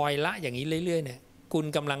นี่ยคอยละอย่างนี้เรื่อยๆเนี่ยคุณ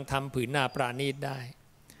กำลังทำผืนนาปราณีตได้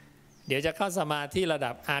เดี๋ยวจะเข้าสมาธิระ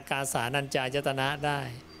ดับอากาสานัญจายตนะได้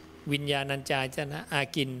วิญญาณัญจายตนะอา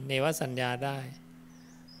กินเนวสัญญาได้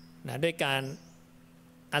นะด้วยการ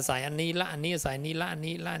อาศัยอันนี้ละอันนี้อาศัยนี้ละอัน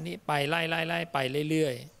นี้ละอันนี้ไปไล่ไปเรื่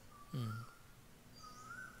อย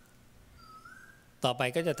ๆต่อไป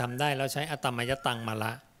ก็จะทำได้แล้วใช้อตัมมยตังมาล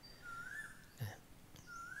ะ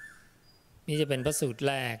นี่จะเป็นพระสูตร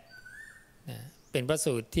แรกเป็นพระ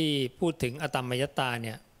สูตรที่พูดถึงอตัมมยตาเ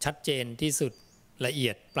นี่ยชัดเจนที่สุดละเอี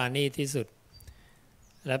ยดปราณีตที่สุด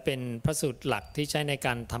และเป็นพระสูตรหลักที่ใช้ในก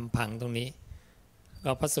ารทำพังตรงนี้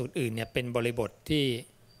ก็พระสูตรอื่นเนี่ยเป็นบริบทที่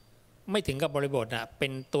ไม่ถึงกับบริบทนะเป็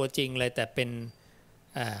นตัวจริงเลยแต่เป็น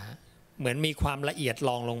เหมือนมีความละเอียดร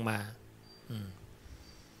องลงมา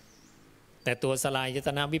แต่ตัวสลายยต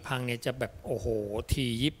นะวิพังเนี่ยจะแบบโอ้โหถี่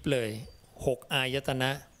ยิบเลย6อายตนะ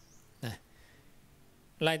นะ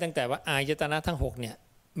ไล่ตั้งแต่ว่าอายตนะทั้ง6เนี่ย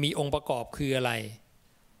มีองค์ประกอบคืออะไร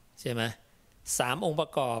ใช่ไหม3องค์ปร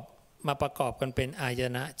ะกอบมาประกอบกันเป็นอายต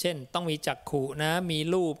นะเช่นต้องมีจักขุนะมี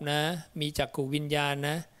รูปนะมีจักขุวิญญาณ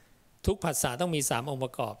นะทุกภาษาต้องมี3องค์ป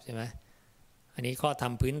ระกอบใช่ไหมอันนี้ข้อท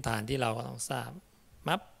ำพื้นฐานที่เราต้องทราบ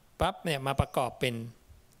ปั๊บเนี่ยมาประกอบเป็น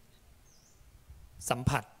สัม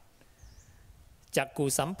ผัสจักขุ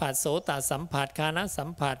สัมผัสโสตสัมผัสคานะสัม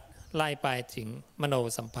ผัสไล่ไปถึงมโน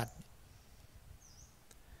สัมผัส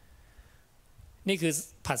นี่คือ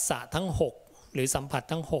ผัสสะทั้ง6หรือสัมผัส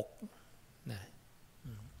ทั้ง6นะ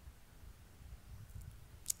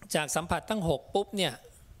จากสัมผัสทั้ง6ปุ๊บเนี่ย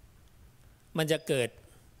มันจะเกิด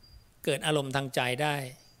อารมณ์ทางใจได้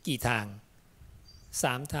กี่ทาง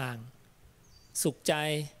3ทางสุขใจ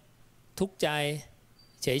ทุกข์ใจ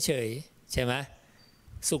เฉยๆใช่ไหม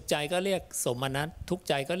สุขใจก็เรียกสมนัสทุกข์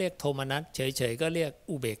ใจก็เรียกโทมนัสเฉยๆก็เรียก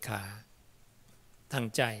อุเบกขาทาง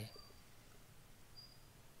ใจ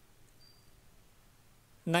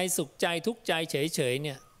ในสุขใจทุกข์ใจเฉยๆเ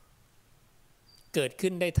นี่ยเกิด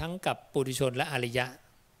ขึ้นได้ทั้งกับปุถุชนและอริยะ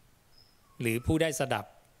หรือผู้ได้สดับ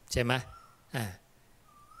ใช่ไหม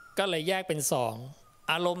ก็เลยแยกเป็น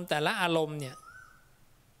2อารมณ์แต่ละอารมณ์เนี่ย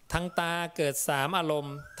ทางตาเกิด3อารม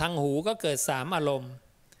ณ์ทางหูก็เกิด3อารมณ์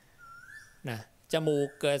นะจมูก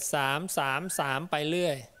เกิด3ไปเรื่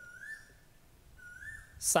อย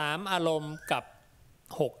3อารมณ์กับ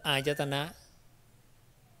6อายตนะ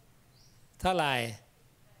เท่าไหร่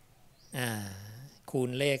คูณ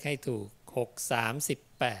เลขให้ถูก6 3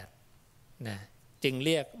 18นะจึงเ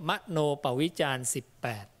รียกมโนปวิจาร18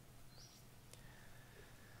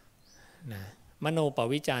นะมโนป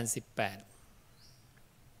วิจาร18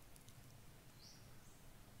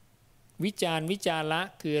วิจารละ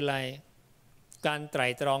คืออะไรการไตร่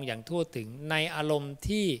ตรองอย่างทั่วถึงในอารมณ์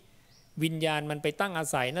ที่วิญญาณมันไปตั้งอา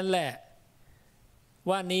ศัยนั่นแหละ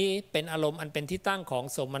ว่านี้เป็นอารมณ์อันเป็นที่ตั้งของ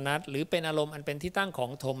โสมนัสหรือเป็นอารมณ์อันเป็นที่ตั้งของ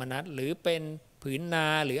โทมนัสหรือเป็นผืนนา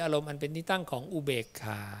หรืออารมณ์อันเป็นที่ตั้งของอุเบกข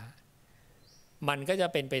ามันก็จะ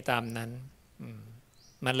เป็นไปตามนั้น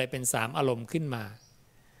มันเลยเป็น3อารมณ์ขึ้นมา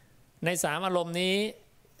ใน3อารมณ์นี้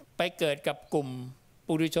ไปเกิดกับกลุ่ม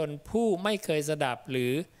ปุถุชนผู้ไม่เคยสดับหรื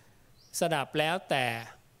อสดับแล้วแต่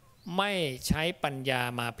ไม่ใช้ปัญญา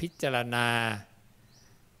มาพิจารณา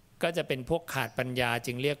ก็จะเป็นพวกขาดปัญญา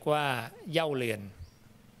จึงเรียกว่าเย่าเรือน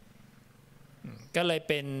ก็เลย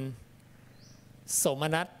เป็นโสม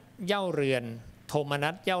นัสเย่าเรือนโทมนั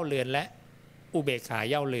สเย่าเรือนและอุเบกขา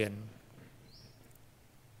เย่าเรือน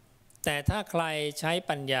แต่ถ้าใครใช้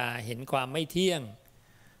ปัญญาเห็นความไม่เที่ยง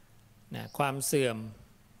นะความเสื่อม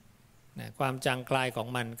นะความจางคลายของ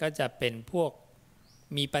มันก็จะเป็นพวก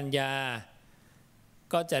มีปัญญา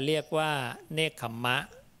ก็จะเรียกว่าเนกขัมมะ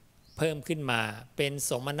เพิ่มขึ้นมาเป็นโ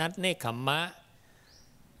สมนัสเนกขัมมะ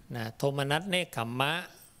นะโทมนัสเนกขัมมะ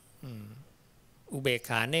อุเบกข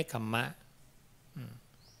าเนกขัมมะ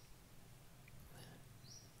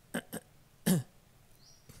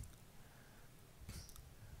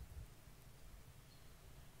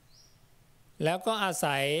แล้วก็อา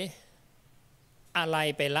ศัยอะไร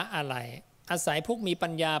ไปละอะไรอาศัยพวกมีปั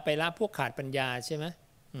ญญาไปละพวกขาดปัญญาใช่ไหม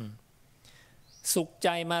สุขใจ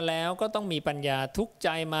มาแล้วก็ต้องมีปัญญาทุกข์ใจ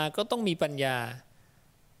มาก็ต้องมีปัญญา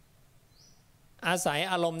อาศัย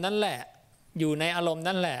อารมณ์นั่นแหละอยู่ในอารมณ์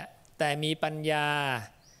นั่นแหละแต่มีปัญญา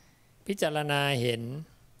พิจารณาเห็น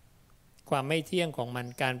ความไม่เที่ยงของมัน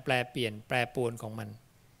การแปรเปลี่ยนแปรปรวนของมัน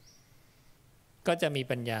ก็จะมี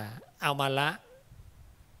ปัญญาเอามาละ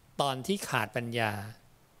ตอนที่ขาดปัญญา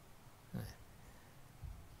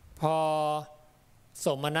พอ ส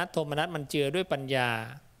มนัตโทมนัตมันเจือด้วยปัญญา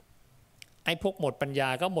ไอ้พวกหมดปัญญา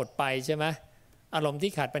ก็หมดไปใช่ไหมอารมณ์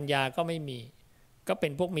ที่ขาดปัญญาก็ไม่มีก็เป็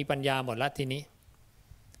นพวกมีปัญญาหมดละทีนี้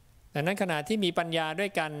ดังนั้นขณะที่มีปัญญาด้ว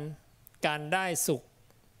ยกันการได้สุข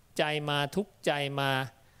ใจมาทุกข์ใจมา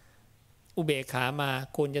อุเบกขามา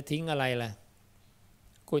ควรจะทิ้งอะไรล่ะ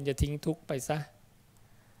ควรจะทิ้งทุกข์ไปซะ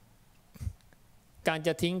การจ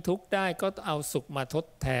ะทิ้งทุกข์ได้ก็เอาสุขมาทด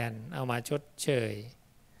แทนเอามาชดเชย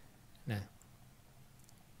นะ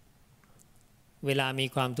เวลามี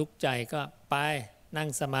ความทุกข์ใจก็ไปนั่ง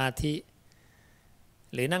สมาธิ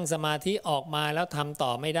หรือนั่งสมาธิออกมาแล้วทำต่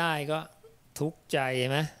อไม่ได้ก็ทุกข์ใจ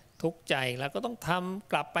ไหมทุกข์ใจแล้วก็ต้องท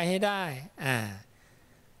ำกลับไปให้ได้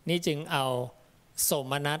นี่จึงเอาโส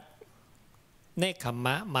มนัสเนกขัมม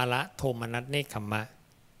ะมาละโทมนัสเนกขัมมะ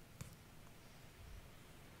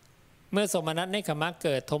เมื่อโสมนัสเนกขัมมะเ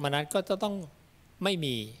กิดโทมนัสก็จะต้องไม่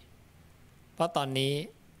มีเพราะตอนนี้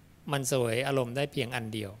มันเสวยอารมณ์ได้เพียงอัน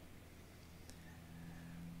เดียว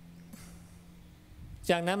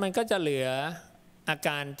จากนั้นมันก็จะเหลืออาก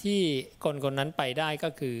ารที่คนคนนั้นไปได้ก็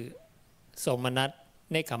คือโสมนัส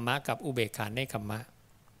เนกขัมมะกับอุเบกขาเนกขัมมะ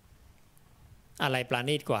อะไรปรา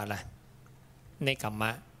ณีตกว่าล่ะเนกขัมม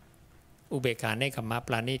ะอุเบกขาเนกขัมมะป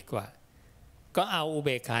ราณีตกว่าก็เอาอุเบ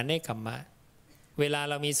กขาเนกขัมมะเวลา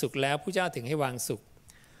เรามีสุขแล้วพระเจ้าถึงให้วางสุข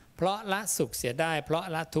เพราะละสุขเสียได้เพราะ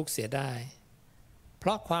ละทุกข์เสียได้เพร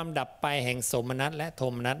าะความดับไปแห่งโสมนัสและโท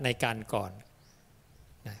มนัสในการก่อน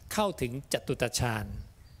นะเข้าถึงจตุตฌาน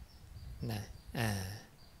นะ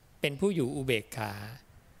เป็นผู้อยู่อุเบกขา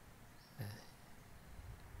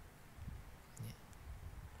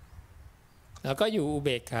แล้วก็อยู่อุเบ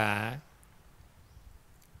กขา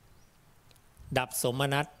ดับโสม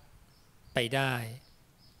นัสไปได้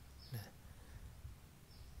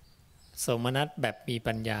โสมนัสแบบมี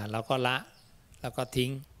ปัญญาแล้วก็ละแล้วก็ทิ้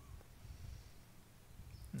ง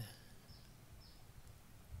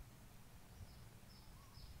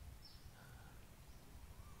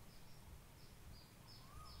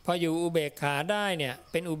พออยู่อุเบกขาได้เนี่ย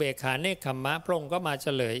เป็นอุเบกขาเนกขัมมะพระองค์ก็มาเฉ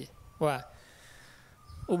ลยว่า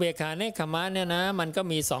อุเบกขาเนกขัมมะเนี่ยนะมันก็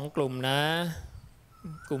มีสองกลุ่มนะ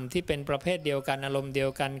กลุ่มที่เป็นประเภทเดียวกันอารมณ์เดีย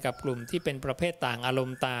วกันกับกลุ่มที่เป็นประเภทต่างอารม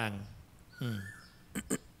ณ์ต่าง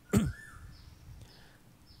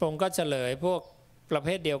พระองค์ก็เฉลยพวกประเภ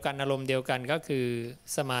ทเดียวกันอารมณ์เดียวกันก็คือ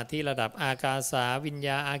สมาธิระดับอากาสาวิญญ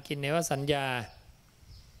าอากินเนวสัญญา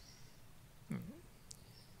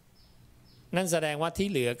นั่นแสดงว่าที่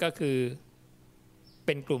เหลือก็คือเ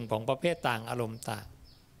ป็นกลุ่มของประเภทต่างอารมณ์ต่าง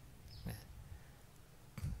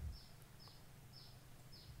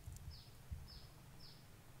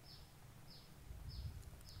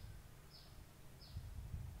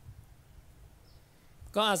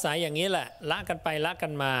ก็อาศัยอย่างนี้แหละละกันไปละกั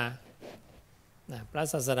นมาพระ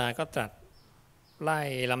ศาสดาก็ตรัสไล่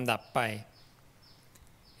ลำดับไป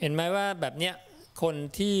เห็นไหมว่าแบบเนี้ยคน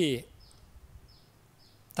ที่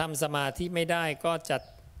ทำสมาธิไม่ได้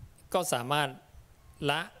ก็สามารถ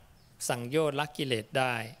ละสังโยชน์ละกิเลสไ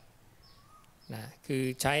ด้นะคือ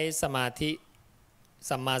ใช้สมาธิ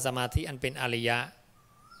สัมมาสมาธิอันเป็นอริยะ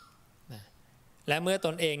นะและเมื่อต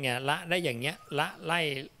นเองเนี่ยละได้อย่างเงี้ยละไ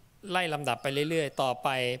ล่ลำดับไปเรื่อยๆต่อไป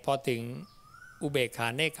พอถึงอุเบกขา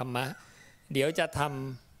เนกขัมมะเดี๋ยวจะท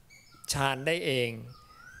ำฌานได้เอง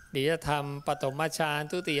เดี๋ยวจะทำปฐมฌาน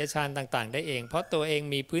ทุติยฌานต่างๆได้เองเพราะตัวเอง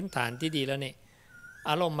มีพื้นฐานที่ดีแล้วเนี่ย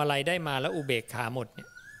อารมณ์อะไรได้มาแล้วอุเบกขาหมดเนี่ย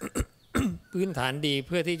พื้นฐานดีเ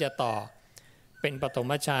พื่อที่จะต่อเป็นปฐ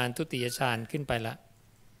มฌานทุติยฌานขึ้นไปละ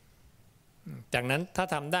จากนั้นถ้า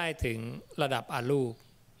ทำได้ถึงระดับอรู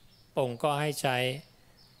ปองค์ก็ให้ใช้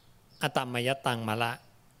อตัมมยตังมาละ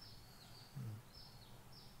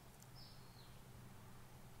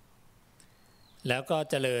แล้วก็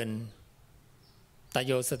เจริญตโ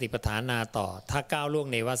ยสติปัฏฐานาต่อถ้าก้าวล่วง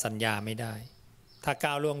เนวสัญญาไม่ได้ถ้า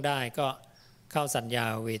ก้าวล่วงได้ก็เข้าสัญญา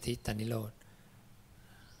เวทิตานิโรธ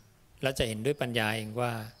แล้วจะเห็นด้วยปัญญาเองว่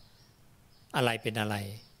าอะไรเป็นอะไร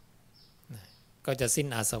ก็จะสิ้น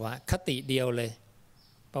อาสวะคติเดียวเลย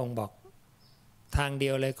พระองค์บอกทางเดี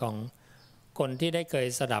ยวเลยของคนที่ได้เคย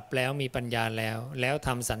สดับแล้วมีปัญญาแล้วท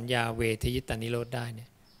ำสัญญาเวทิตานิโรธได้เนี่ย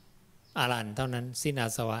อรหันต์เท่านั้นสิ้นอา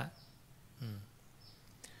สวะ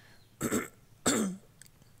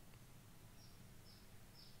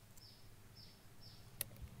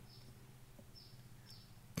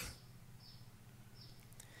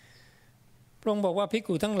พระองค์บอกว่าภิก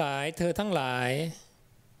ขุทั้งหลายเธอทั้งหลาย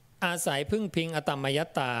อาศัยพึ่งพิงอตัมมย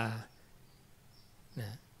ตา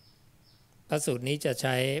พระสูตรนี้จะใ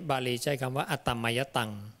ช้บาลีใช้คำว่าอตัมมยตั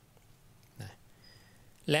ง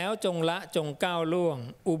แล้วจงละจงก้าวล่วง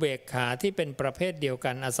อุเบกขาที่เป็นประเภทเดียว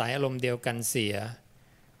กันอาศัยอารมณ์เดียวกันเสีย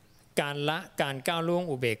การละการก้าวล่วง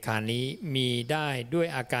อุเบกขานี้มีได้ด้วย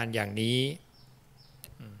อาการอย่างนี้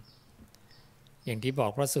อย่างที่บอ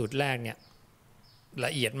กพระสูตรแรกเนี่ยล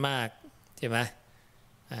ะเอียดมากใช่ไหม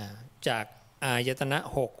จากอายตนะ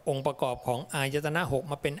6องค์ประกอบของอายตนะ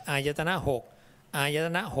6มาเป็นอายตนะ6อายต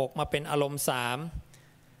นะ6มาเป็นอารมณ์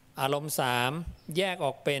3อารมณ์3แยกอ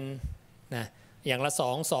อกเป็นนะอย่างละ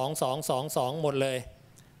2 หมดเลย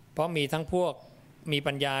เพราะมีทั้งพวกมี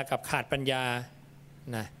ปัญญากับขาดปัญญา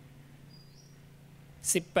นะ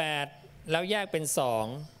18แล้วแยกเป็น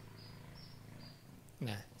2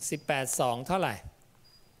นะ18 2เท่าไหร่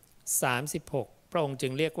36พระองค์จึ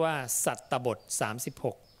งเรียกว่าสัตตบท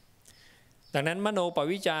36ดังนั้นมโนป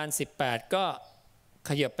วิจาร18ก็ข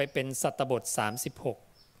ยับไปเป็นสัตตบท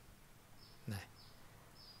36นะ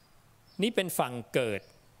นี่เป็นฝั่งเกิด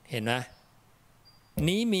เห็นไหม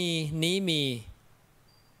นี้มี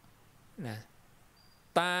นะ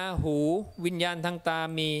ตาหูวิญญาณทางตา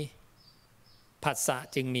มีผัสสะ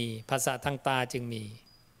จึงมีผัสสะทางตาจึงมี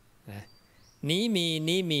นะนี้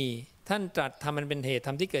มีท่านตรัสทำมันเป็นเหตุท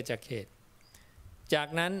ำที่เกิดจากเหตุจาก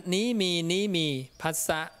นั้นนี้มีผัสส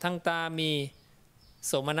ะทางตามีโ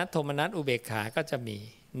สมนัสโทมนัสอุเบกขาก็จะมี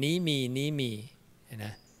นี้มีน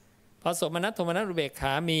ะพอโสมนัสโทมนัสอุเบกข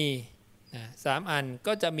ามีนะ3อัน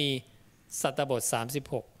ก็จะมีสัตตบท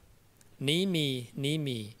36นี้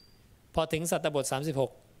มีพอถึงสัตตบท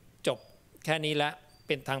36จบแค่นี้ละเ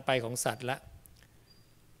ป็นทางไปของสัตว์ละ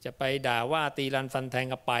จะไปด่าว่าตีรันฟันแทง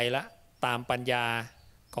กับไปละตามปัญญา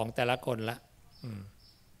ของแต่ละคนละ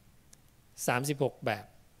36แบบ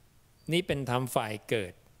นี่เป็นธรรมฝ่ายเกิ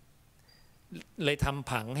ดเลยทำ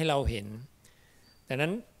ผังให้เราเห็นแต่นั้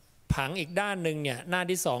นผังอีกด้านหนึ่งเนี่ยหน้า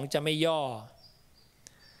ที่2จะไม่ย่อ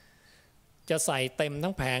จะใส่เต็ม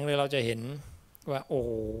ทั้งแผงเลยเราจะเห็นว่าโอ้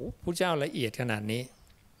พระเจ้าละเอียดขนาดนี้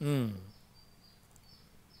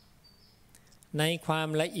ในความ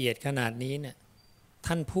ละเอียดขนาดนี้เนี่ย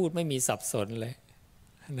ท่านพูดไม่มีสับสนเลย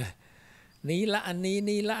นะนี้ละอันนี้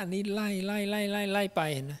นี่ละอันนี้ไล่ไป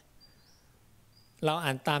เห็นไหมเราอ่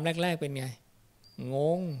านตามแรกๆเป็นไงง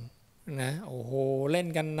งนะโอ้โหเล่น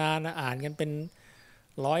กันนานนะอ่านกันเป็น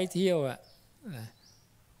100 เที่ยวอะ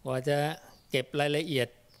กว่าจะเก็บรายละเอียด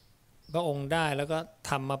พระองค์ได้แล้วก็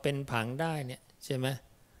ทำมาเป็นผังได้เนี่ยใช่ไหม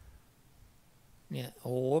เนี่ยโ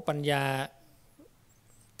อ้ปัญญา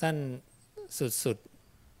ท่านสุด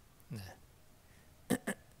ๆนะ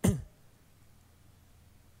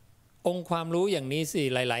องค์ความรู้อย่างนี้สิ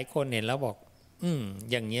หลายๆคนเห็นแล้วบอก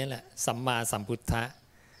อย่างนี้แหละสัมมาสัมพุทธะ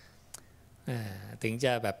ถึงจ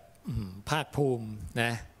ะแบบภาคภูมิน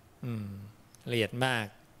ะละเอียดมาก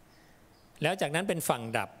แล้วจากนั้นเป็นฝั่ง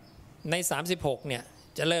ดับใน36เนี่ย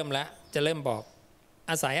จะเริ่มบอก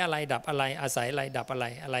อาศัยอะไรดับอะไรอาศัยอะไรดับอะไร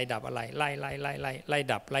อะไรดับอะไรไล่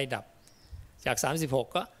ดับจาก36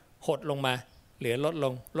ก็หดลงมาเหลือลดล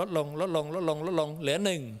งเหลือ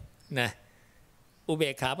1นะอุเบ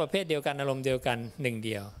กขาประเภทเดียวกันอารมณ์เดียวกัน1เ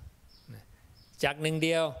ดียวจาก1เ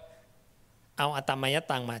ดียวเอาอัตตมย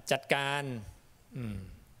ตังมาจัดกา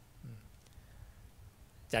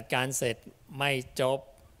รเสร็จไม่จบ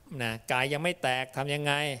นะกายยังไม่แตกทำยัง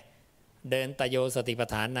ไงเดินตโยสติปัฏ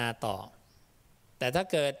ฐานาต่อแต่ถ้า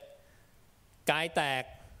เกิดกายแตก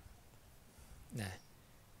นะ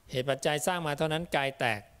เหตุปัจจัยสร้างมาเท่านั้นกายแต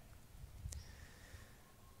ก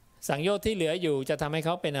สังโยชน์ที่เหลืออยู่จะทำให้เข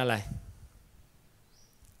าเป็นอะไร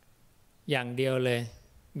อย่างเดียวเลย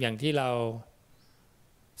อย่างที่เรา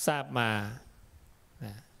ทราบมาน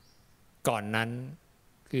ะก่อนนั้น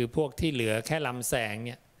คือพวกที่เหลือแค่ลำแสงเ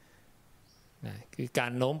นี่ยนะคือกา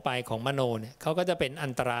รโน้มไปของมโนเนี่ยเขาก็จะเป็นอั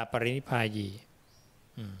นตราปรินิพพายี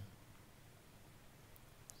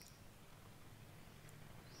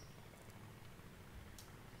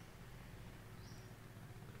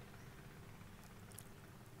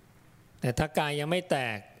แต่ถ้ากายยังไม่แต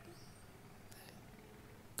ก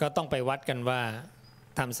ก็ต้องไปวัดกันว่า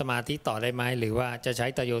ทำสมาธิต่อได้ไหมหรือว่าจะใช้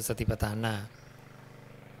ตโยสติปัฏฐานา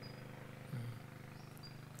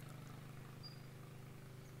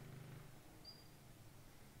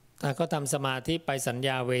ถ้าเขาทำสมาธิไปสัญญ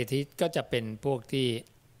าเวทิตก็จะเป็นพวกที่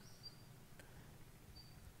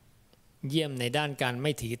เยี่ยมในด้านการไ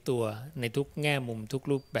ม่ถือตัวในทุกแง่มุมทุก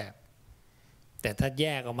รูปแบบแต่ถ้าแย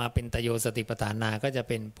กออกมาเป็นตโยสติปัฏฐานาก็จะ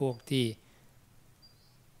เป็นพวกที่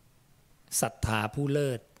ศรัทธาผู้เ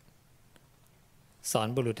ลิศสอน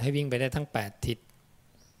บุรุษให้วิ่งไปได้ทั้ง8ทิศ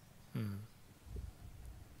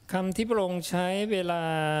คำที่พระองค์ใช้เวลา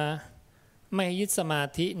ไม่ยึดสมา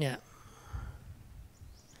ธิเนี่ย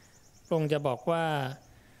พระองค์จะบอกว่า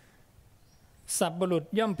สัพบุรุษ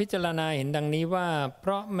ย่อมพิจารณาเห็นดังนี้ว่าเพ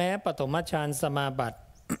ราะแม้ปฐมฌานสมาบัติ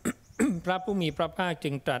พระผู้มีพระภาคจึ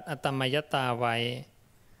งตรัสอัตตมยตาไว้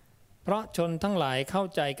เพราะชนทั้งหลายเข้า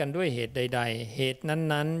ใจกันด้วยเหตุใดๆเหตุ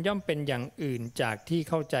นั้นๆย่อมเป็นอย่างอื่นจากที่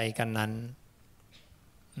เข้าใจกันนั้น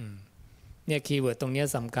เนี่ยคีย์เวิร์ดตรงนี้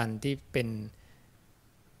สำคัญที่เป็น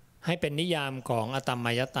ให้เป็นนิยามของอตัมม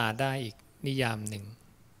ยตาได้อีกนิยามหนึ่ง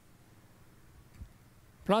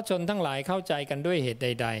เพราะชนทั้งหลายเข้าใจกันด้วยเหตุใ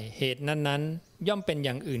ดๆเหตุนั้นๆย่อมเป็นอ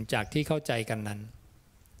ย่างอื่นจากที่เข้าใจกันนั้น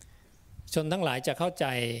ชนทั้งหลายจะเข้าใจ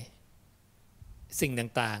สิ่ง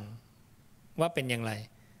ต่างๆว่าเป็นอย่างไร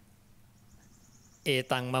เอ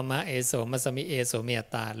ตังมะมะเอโสมัสมิเอโสเมต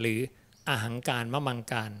ตาหรืออหังการมะมัง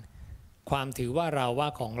การความถือว่าเราว่า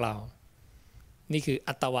ของเรานี่คือ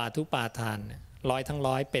อัตวาทุปาทานร้อยทั้ง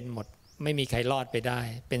ร้อยเป็นหมดไม่มีใครรอดไปได้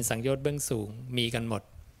เป็นสังโยชน์เบื้องสูงมีกันหมด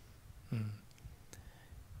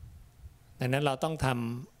ดังนั้นเราต้องท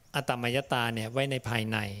ำอตัมมยตาเนี่ยไว้ในภาย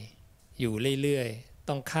ในอยู่เรื่อยๆ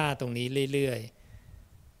ต้องฆ่าตรงนี้เรื่อย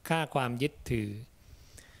ๆฆ่าความยึดถือ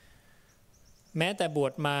แม้แต่บว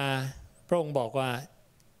ชมาพระองค์บอกว่า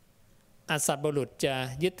อสัตบุรุษจะ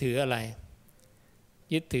ยึดถืออะไร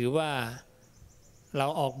ยึดถือว่าเรา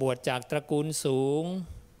ออกบวชจากตระกูลสูง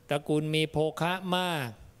ตระกูลมีโภคะมาก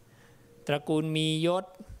ตระกูลมียศ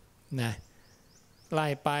นะไล่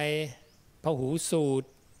ไปพหูสูตร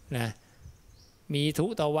นะมีทุ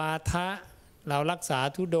ตวาทะเรารักษา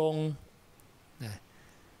ธุดงค์นะ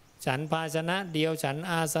ฉันภาชนะเดียวฉัน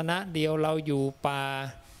อาสนะเดียวเราอยู่ป่า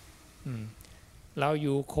เราอ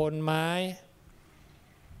ยู่โคนไม้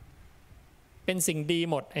เป็นสิ่งดี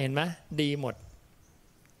หมดเห็นไหมดีหมด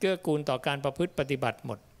เกื้อกูลต่อการประพฤติปฏิบัติห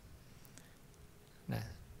มดนะ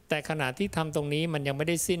แต่ขณะที่ทำตรงนี้มันยังไม่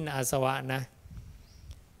ได้สิ้นอาสวะนะ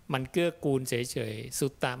มันเกื้อกูลเฉยๆสุ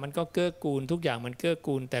ตตะมันก็เกื้อกูลทุกอย่างมันเกื้อ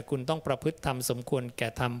กูลแต่คุณต้องประพฤติธรรมสมควรแก่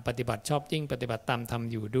ธรรมปฏิบัติชอบยิ่งปฏิบัติตามธรรม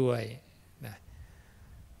อยู่ด้วยนะ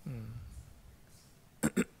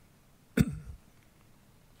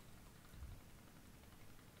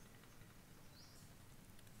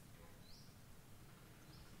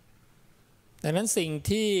ดังนั้นสิ่ง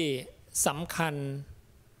ที่สำคัญ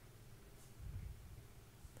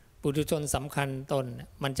ปุถุชนสำคัญตน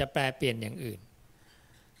มันจะแปลเปลี่ยนอย่างอื่น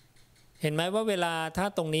เห็นไหมว่าเวลาถ้า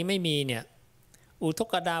ตรงนี้ไม่มีเนี่ยอุท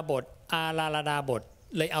กดาบทอาราลดาบท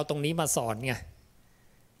เลยเอาตรงนี้มาสอนไง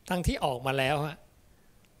ทั้งที่ออกมาแล้วฮะ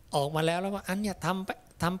ออกมาแล้วว่าอันเนี้ย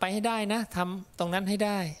ทำไปให้ได้นะทำตรงนั้นให้ไ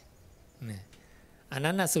ด้อัน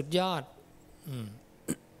นั้นน่ะสุดยอด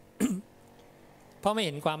เพราะไม่เ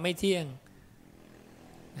ห็นความไม่เที่ยง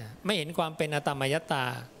ไม่เห็นความเป็นอตัมมยตา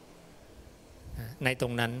ในตร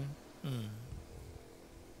งนั้น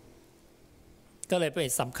ก็เลยเป็น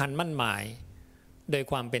สำคัญมั่นหมายโดย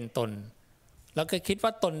ความเป็นตนแล้วก็คิดว่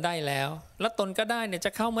าตนได้แล้วแล้วตนก็ได้เนี่ยจ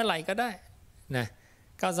ะเข้าเมื่อไหร่ก็ได้นะ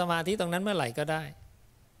เข้าสมาธิตรงนั้นเมื่อไหร่ก็ได้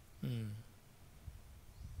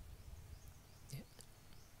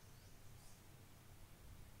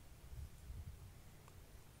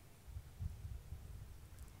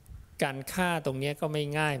การฆ่าตรงนี้ก็ไม่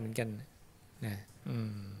ง่ายเหมือนกันนะ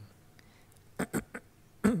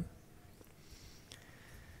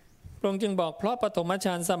พระองค์จึงบอกเพราะปฐมฌ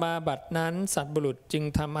านสมาบัตินั้นสัตบุรุษจึง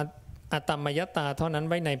ทำอตัมมยตาเท่านั้น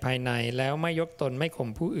ไว้ในภายในแล้วไม่ยกตนไม่ข่ม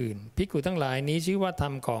ผู้อื่นภิกขุทั้งหลายนี้ชื่อว่าธรร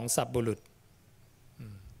มของสัตบุรุษ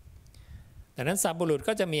ดังนั้นสัตบุรุษ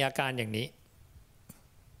ก็จะมีอาการอย่างนี้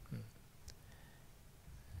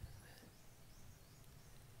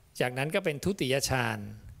จากนั้นก็เป็นทุติยฌาน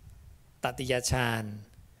ตติยฌาน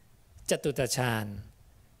จตุตฌาน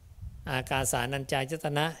อากาสานัญจายต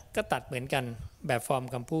นะก็ตัดเหมือนกันแบบฟอร์ม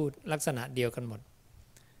คำพูดลักษณะเดียวกันหมด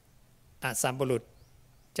สัมบุรุษ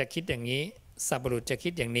จะคิดอย่างนี้สัมบุรุษจะคิ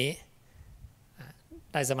ดอย่างนี้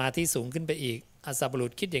ได้สมาธิสูงขึ้นไปอีกสัมบุรุ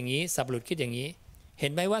ษคิดอย่างนี้สัมบุรุษคิดอย่างนี้เห็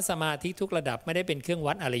นไหมว่าสมาธิทุกระดับไม่ได้เป็นเครื่อง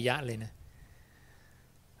วัดอริยะเลยนะ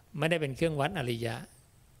ไม่ได้เป็นเครื่องวัดอริยะ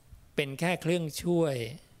เป็นแค่เครื่องช่วย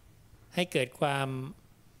ให้เกิด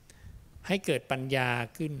ปัญญา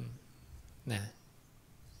ขึ้นนะ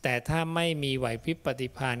แต่ถ้าไม่มีไหวพริบปฏิ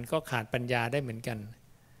ภาณก็ขาดปัญญาได้เหมือนกัน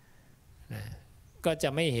นะก็จะ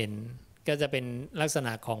ไม่เห็นก็จะเป็นลักษณ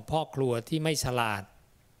ะของพ่อครัวที่ไม่ฉลาด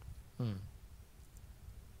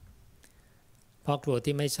พ่อครัว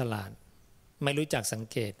ที่ไม่ฉลาดไม่รู้จักสัง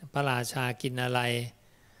เกตพระราชากินอะไร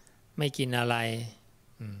ไม่กินอะไร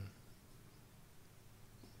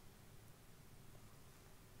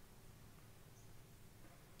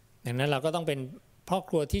ดังนั้นเราก็ต้องเป็นพ่อค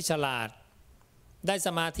รัวที่ฉลาดได้ส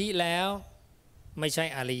มาธิแล้วไม่ใช่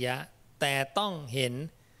อริยะแต่ต้องเห็น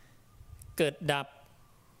เกิดดับ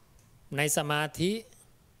ในสมาธิ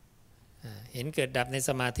เห็นเกิดดับใน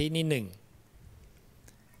สมาธินี่หนึ่ง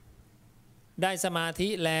ได้สมาธิ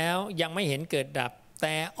แล้วยังไม่เห็นเกิดดับแ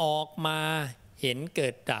ต่ออกมาเห็นเกิ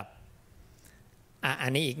ดดับ อั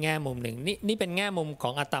นนี้อีกแง่มุมหนึ่งนี่เป็นแง่มุมขอ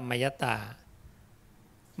งอตัมมยตา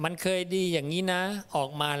มันเคยดีอย่างนี้นะออก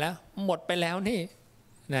มาแล้วหมดไปแล้วนี่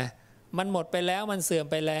นะมันหมดไปแล้วมันเสื่อม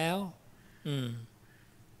ไปแล้ว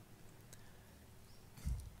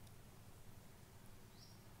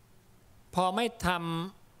พอไม่ท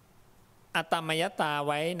ำอตัมมยตาไ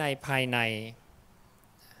ว้ในภายใน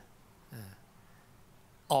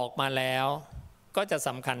ออกมาแล้วก็จะส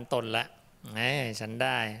ำคัญตนละฉันไ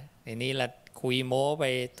ด้ในนี้ละคุยโม้ไป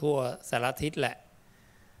ทั่วสารทิศแหละ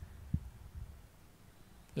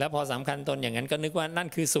แล้วพอสำคัญตนอย่างนั้นก็นึกว่านั่น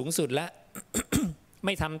คือสูงสุดแล้ว ไ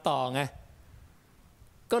ม่ทำต่อไง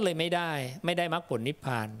ก็เลยไม่ได้มรรคผลนิพพ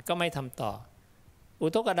านก็ไม่ทำต่ออุ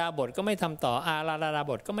ทกดาบทก็ไม่ทำต่ออาราดา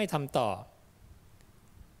บทก็ไม่ทำต่อ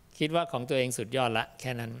คิดว่าของตัวเองสุดยอดละแ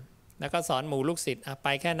ค่นั้นแล้วก็สอนหมู่ลูกศิษย์ไป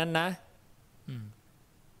แค่นั้นนะ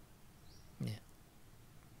เนี่ย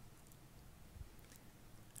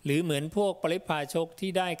หรือเหมือนพวกปริพาชกที่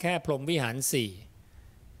ได้แค่พรหมวิหาร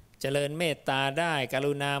4เจริญเมตตาได้ก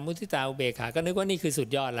รุณามุทิตาอุเบกขาก็นึกว่านี่คือสุด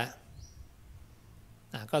ยอดแล้ว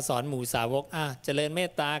ก็สอนหมู่สาวกเจริญเม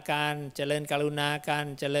ตตาการเจริญกรุณาการ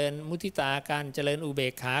เจริญมุทิตาการเจริญอุเบ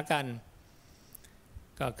กขากัน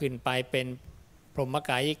ก็ขึ้นไปเป็นพรหมก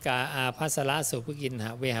ายิกาอาภัสระสุภกินห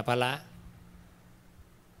เวหภละ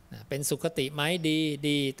เป็นสุขติไหม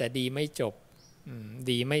ดีแต่ดีไม่จบ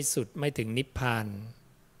ดีไม่สุดไม่ถึงนิพพาน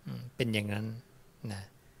เป็นอย่างนั้นนะ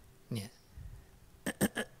เนี่ย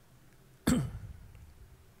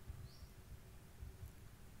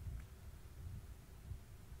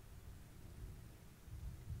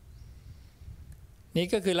นี่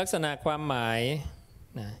ก็คือลักษณะความหมาย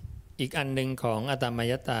นะอีกอันหนึ่งของอตัมม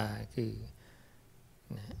ยตาคือ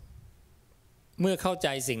นะเมื่อเข้าใจ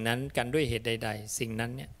สิ่งนั้นกันด้วยเหตุใดๆสิ่งนั้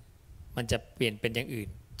นเนี่ยมันจะเปลี่ยนเป็นอย่างอื่น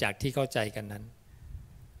จากที่เข้าใจกันนั้น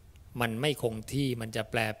มันไม่คงที่มันจะ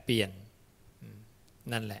แปลเปลี่ยน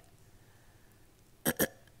นั่นแหละ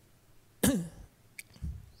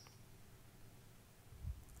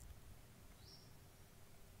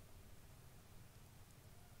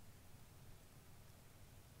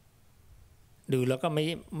ดูแล้วก็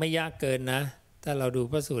ไม่ยากเกินนะถ้าเราดู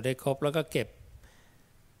พระสูตรได้ครบแล้วก็เก็บ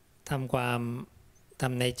ท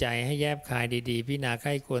ำในใจให้แยบคายดีๆพิจารณาไ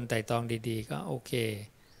ข้ควรไตร่ตรองดีๆก็โอเค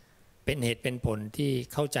เป็นเหตุเป็นผลที่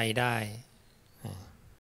เข้าใจได้